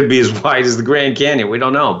 right? It could be as wide as the Grand Canyon, we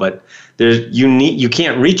don't know, but you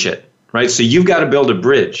can't reach it, right? So you've got to build a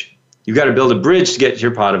bridge. You've got to build a bridge to get to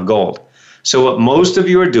your pot of gold. So what most of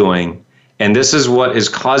you are doing, and this is what is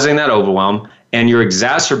causing that overwhelm, and you're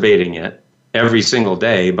exacerbating it every single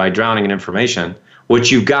day by drowning in information, what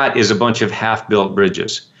you've got is a bunch of half-built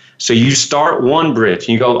bridges. So you start one bridge, and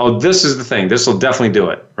you go, oh, this is the thing. This will definitely do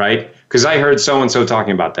it, right? Because I heard so-and-so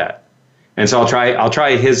talking about that. And so I'll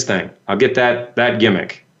try his thing. I'll get that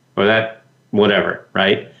gimmick or that whatever,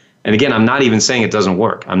 right? And again, I'm not even saying it doesn't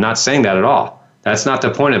work. I'm not saying that at all. That's not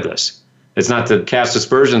the point of this. It's not to cast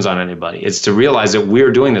aspersions on anybody. It's to realize that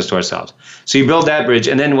we're doing this to ourselves. So you build that bridge,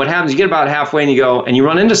 and then what happens, you get about halfway and you go, and you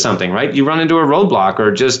run into something, right? You run into a roadblock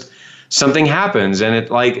or just something happens, and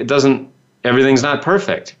everything's not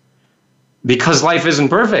perfect. Because life isn't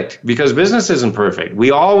perfect, because business isn't perfect. We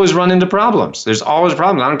always run into problems. There's always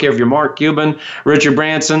problems. I don't care if you're Mark Cuban, Richard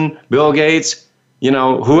Branson, Bill Gates,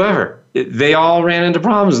 whoever. They all ran into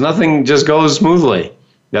problems. Nothing just goes smoothly.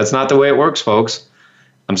 That's not the way it works, folks.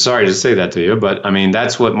 I'm sorry to say that to you, but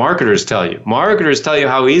that's what marketers tell you. Marketers tell you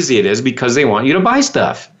how easy it is because they want you to buy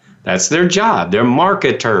stuff. That's their job. They're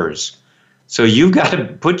marketers. So you've got to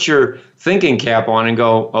put your thinking cap on and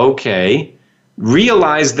go, okay,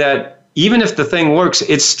 realize that even if the thing works,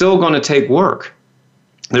 it's still going to take work.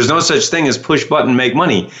 There's no such thing as push button, make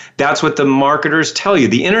money. That's what the marketers tell you.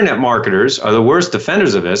 The internet marketers are the worst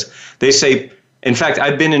defenders of this. They say, in fact,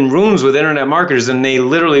 I've been in rooms with internet marketers and they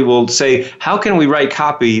literally will say, how can we write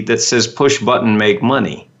copy that says push button, make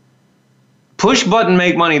money? Push button,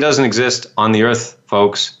 make money doesn't exist on the earth,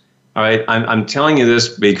 folks. All right, I'm telling you this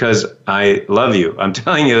because I love you. I'm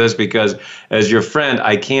telling you this because as your friend,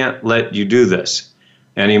 I can't let you do this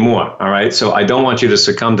anymore. All right, so I don't want you to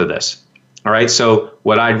succumb to this. All right, so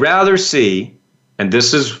what I'd rather see, and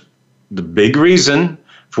this is the big reason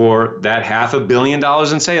for that $500 million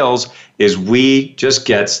in sales, is we just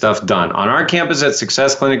get stuff done. On our campus at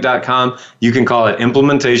successclinic.com, you can call it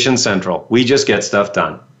Implementation Central. We just get stuff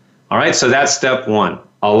done. All right, so that's step one.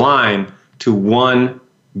 Align to one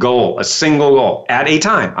goal, a single goal at a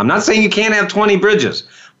time. I'm not saying you can't have 20 bridges,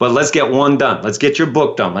 but let's get one done. Let's get your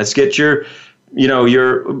book done. Let's get your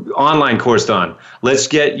online course done. Let's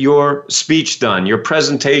get your speech done, your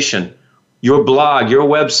presentation, your blog, your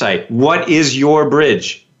website. What is your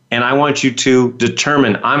bridge? And I want you to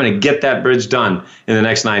determine, I'm going to get that bridge done in the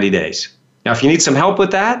next 90 days. Now, if you need some help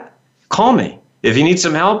with that, call me. If you need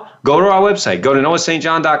some help, go to our website. Go to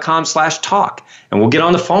noahstjohn.com/talk, and we'll get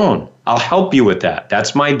on the phone. I'll help you with that.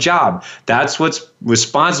 That's my job. That's what's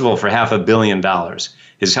responsible for $500 million,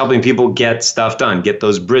 is helping people get stuff done, get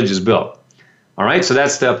those bridges built. All right, so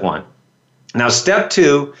that's step one. Now, step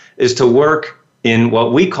two is to work in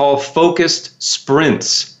what we call focused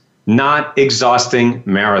sprints, not exhausting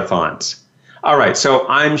marathons. All right, so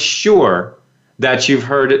I'm sure that you've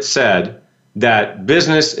heard it said that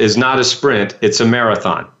business is not a sprint, it's a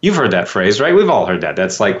marathon. You've heard that phrase, right? We've all heard that.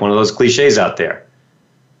 That's like one of those cliches out there.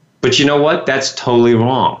 But you know what? That's totally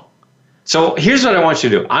wrong. So here's what I want you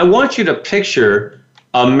to do. I want you to picture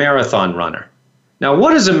a marathon runner. Now,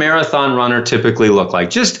 what does a marathon runner typically look like?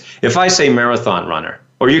 Just if I say marathon runner,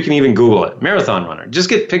 or you can even Google it, marathon runner, just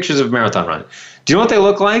get pictures of marathon runner. Do you know what they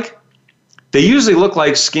look like? They usually look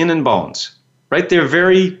like skin and bones, right? They're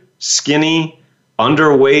very skinny,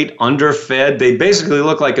 underweight, underfed. They basically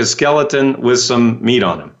look like a skeleton with some meat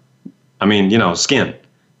on them. I mean, skin.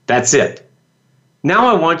 That's it. Now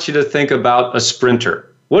I want you to think about a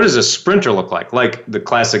sprinter. What does a sprinter look like? Like the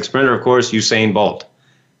classic sprinter, of course, Usain Bolt.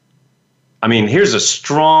 I mean, here's a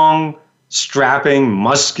strong, strapping,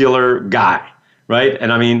 muscular guy, right?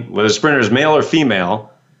 And I mean, whether a sprinter is male or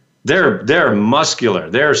female, they're muscular,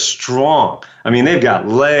 they're strong. I mean, they've got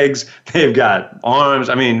legs, they've got arms.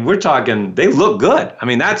 I mean, we're talking, they look good. I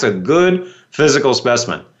mean, that's a good physical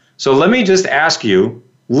specimen. So let me just ask you,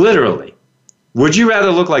 literally, would you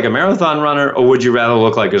rather look like a marathon runner or would you rather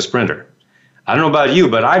look like a sprinter? I don't know about you,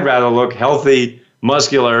 but I'd rather look healthy,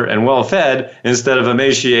 muscular, and well-fed instead of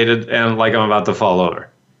emaciated and like I'm about to fall over.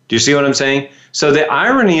 Do you see what I'm saying? So the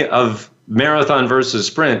irony of marathon versus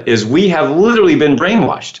sprint is we have literally been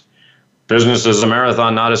brainwashed. Business is a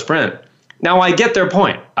marathon, not a sprint. Now, I get their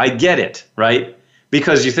point. I get it, right?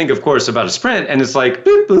 Because you think, of course, about a sprint, and it's like,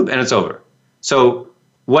 boop, boop, and it's over. So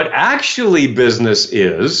what actually business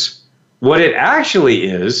is, what it actually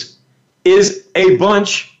is a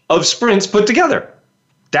bunch of sprints put together.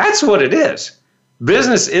 That's what it is.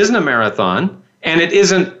 Business isn't a marathon, and it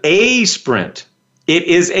isn't a sprint. It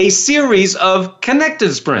is a series of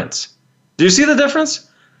connected sprints. Do you see the difference?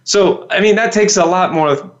 So, I mean, that takes a lot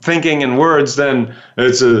more thinking and words than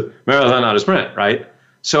it's a marathon, not a sprint, right?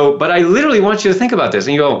 So, but I literally want you to think about this.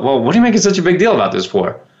 And you go, well, what are you making such a big deal about this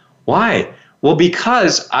for? Why? Well,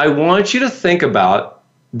 because I want you to think about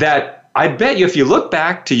that. I bet you if you look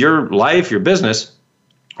back to your life, your business,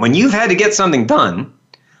 when you've had to get something done,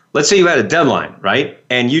 let's say you had a deadline, right?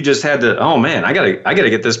 And you just had to, oh man, I gotta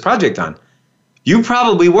get this project done. You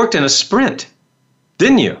probably worked in a sprint,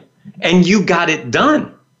 didn't you? And you got it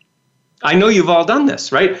done. I know you've all done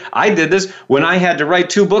this, right? I did this when I had to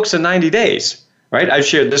write 2 books in 90 days, right? I've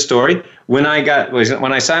shared this story. When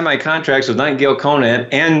I signed my contracts with Nightingale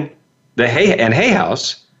Conant and Hay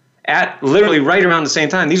House at literally right around the same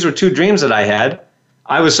time. These were 2 dreams that I had.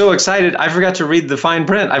 I was so excited, I forgot to read the fine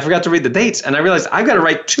print. I forgot to read the dates, and I realized I've got to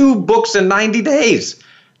write 2 books in 90 days.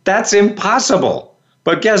 That's impossible.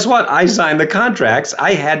 But guess what? I signed the contracts.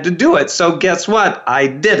 I had to do it. So guess what? I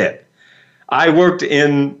did it. I worked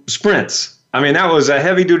in sprints. I mean, that was a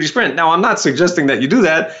heavy-duty sprint. Now, I'm not suggesting that you do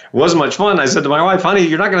that. It wasn't much fun. I said to my wife, honey,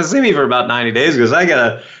 you're not going to see me for about 90 days because I got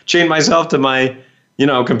to chain myself to my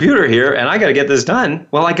computer here, and I got to get this done.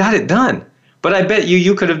 Well, I got it done. But I bet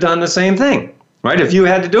you could have done the same thing, right? If you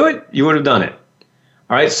had to do it, you would have done it.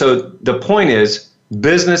 All right, so the point is,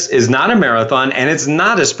 business is not a marathon, and it's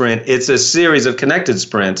not a sprint. It's a series of connected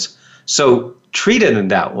sprints. So treat it in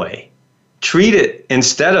that way. Treat it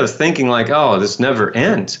instead of thinking like, oh, this never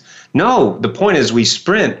ends. No, the point is we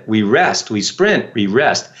sprint, we rest, we sprint, we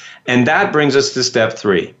rest. And that brings us to step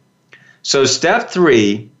 3. So step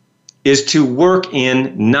 3 is to work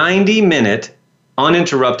in 90-minute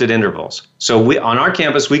uninterrupted intervals. So on our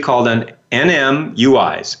campus, we call them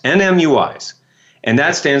NMUIs. And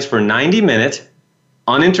that stands for 90-minute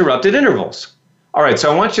uninterrupted intervals. All right,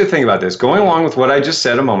 so I want you to think about this. Going along with what I just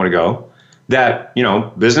said a moment ago, that,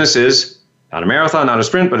 business is not a marathon, not a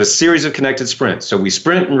sprint, but a series of connected sprints. So we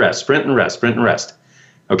sprint and rest, sprint and rest, sprint and rest.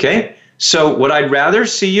 Okay? So what I'd rather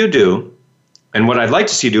see you do, and what I'd like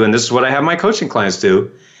to see you do, and this is what I have my coaching clients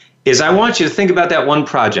do, is I want you to think about that one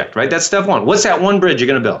project, right? That's step 1. What's that one bridge you're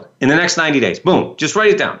going to build in the next 90 days? Boom. Just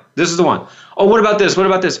write it down. This is the one. Oh, what about this? What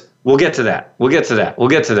about this? We'll get to that. We'll get to that. We'll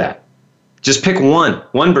get to that. Just pick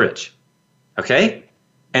one bridge. Okay?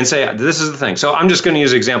 And say, this is the thing. So I'm just going to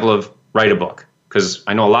use the example of write a book, because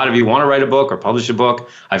I know a lot of you want to write a book or publish a book.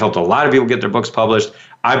 I've helped a lot of people get their books published.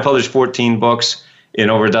 I've published 14 books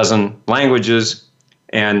in over a dozen languages,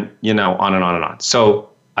 and on and on and on. So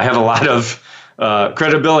I have a lot of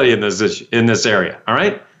credibility in this area. All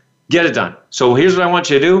right, get it done. So here's what I want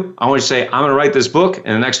you to do. I want you to say, I'm going to write this book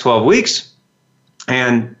in the next 12 weeks,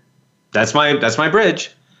 and that's my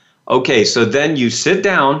bridge. Okay, so then you sit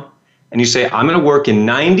down and you say, I'm going to work in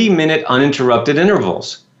 90-minute uninterrupted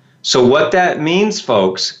intervals. So what that means,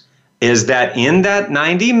 folks, is that in that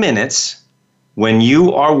 90 minutes, when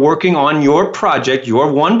you are working on your project,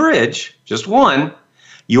 your one bridge, just one,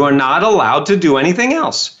 you are not allowed to do anything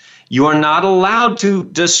else. You are not allowed to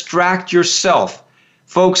distract yourself.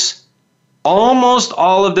 Folks, almost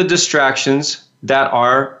all of the distractions that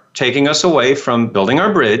are taking us away from building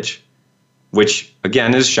our bridge, which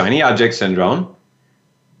again is shiny object syndrome,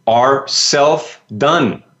 are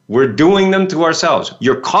self-done. We're doing them to ourselves.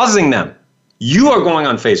 You're causing them. You are going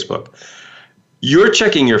on Facebook. You're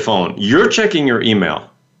checking your phone. You're checking your email.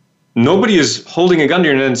 Nobody is holding a gun to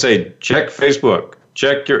your head and say, check Facebook,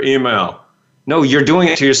 check your email. No, you're doing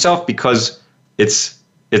it to yourself because it's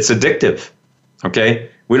addictive, okay?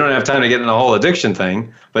 We don't have time to get into the whole addiction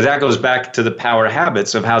thing, but that goes back to the power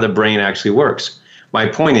habits of how the brain actually works. My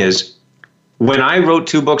point is, when I wrote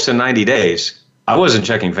 2 books in 90 days, I wasn't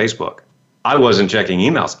checking Facebook. I wasn't checking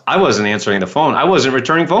emails. I wasn't answering the phone. I wasn't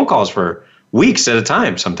returning phone calls for weeks at a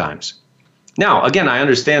time sometimes. Now, again, I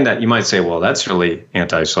understand that you might say, well, that's really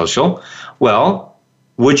antisocial. Well,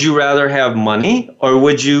 would you rather have money or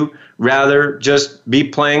would you rather just be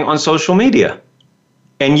playing on social media?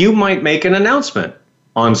 And you might make an announcement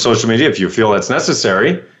on social media if you feel that's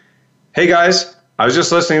necessary. Hey guys, I was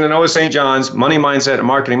just listening to Noah St. John's Money Mindset and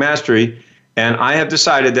Marketing Mastery, And I have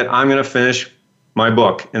decided that I'm going to finish my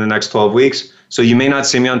book in the next 12 weeks, so you may not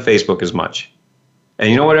see me on Facebook as much. And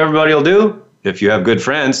you know what everybody will do? If you have good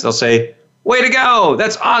friends, they'll say, way to go,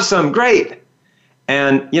 that's awesome, great.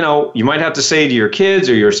 And, you might have to say to your kids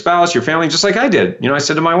or your spouse, your family, just like I did. I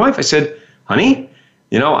said to my wife, I said, honey,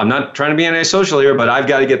 I'm not trying to be antisocial here, but I've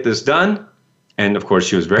got to get this done. And, of course,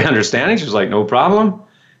 she was very understanding. She was like, no problem.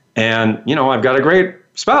 And, I've got a great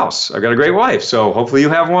spouse. I've got a great wife. So hopefully you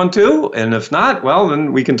have one too. And if not, well,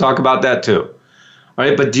 then we can talk about that too. All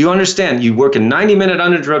right. But do you understand? You work in 90-minute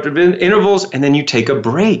uninterrupted intervals and then you take a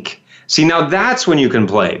break. See, now that's when you can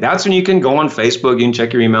play. That's when you can go on Facebook. You can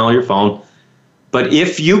check your email, your phone. But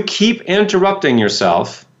if you keep interrupting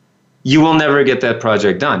yourself, you will never get that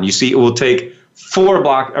project done. You see, it will take 10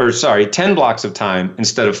 blocks of time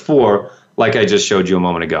instead of 4, like I just showed you a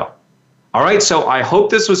moment ago. All right, so I hope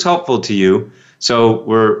this was helpful to you. So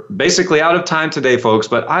we're basically out of time today, folks,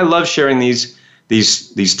 but I love sharing these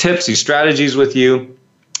tips, these strategies with you.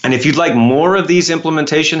 And if you'd like more of these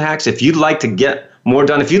implementation hacks, if you'd like to get more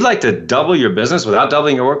done, if you'd like to double your business without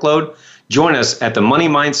doubling your workload, join us at the Money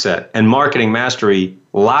Mindset and Marketing Mastery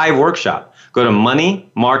live workshop. Go to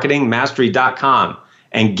moneymarketingmastery.com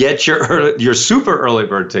and get your super early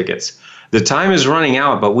bird tickets. The time is running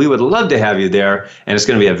out, but we would love to have you there. And it's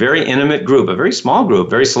going to be a very intimate group, a very small group,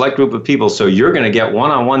 very select group of people. So you're going to get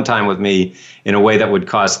one-on-one time with me in a way that would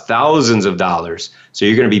cost thousands of dollars. So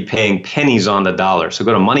you're going to be paying pennies on the dollar. So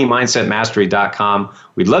go to moneymindsetmastery.com.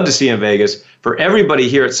 We'd love to see you in Vegas. For everybody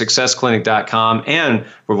here at successclinic.com and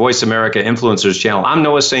for Voice America Influencers Channel, I'm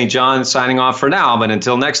Noah St. John signing off for now. But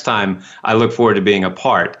until next time, I look forward to being a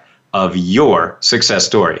part of your success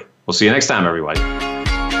story. We'll see you next time, everybody.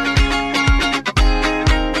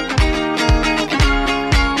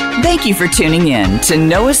 Thank you for tuning in to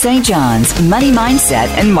Noah St. John's Money Mindset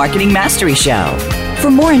and Marketing Mastery Show. For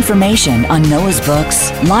more information on Noah's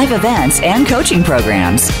books, live events, and coaching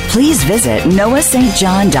programs, please visit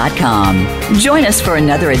noahstjohn.com. Join us for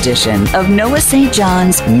another edition of Noah St.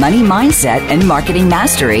 John's Money Mindset and Marketing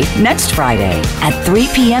Mastery next Friday at 3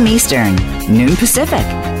 p.m. Eastern, noon Pacific,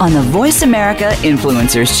 on the Voice America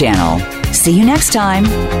Influencers Channel. See you next time.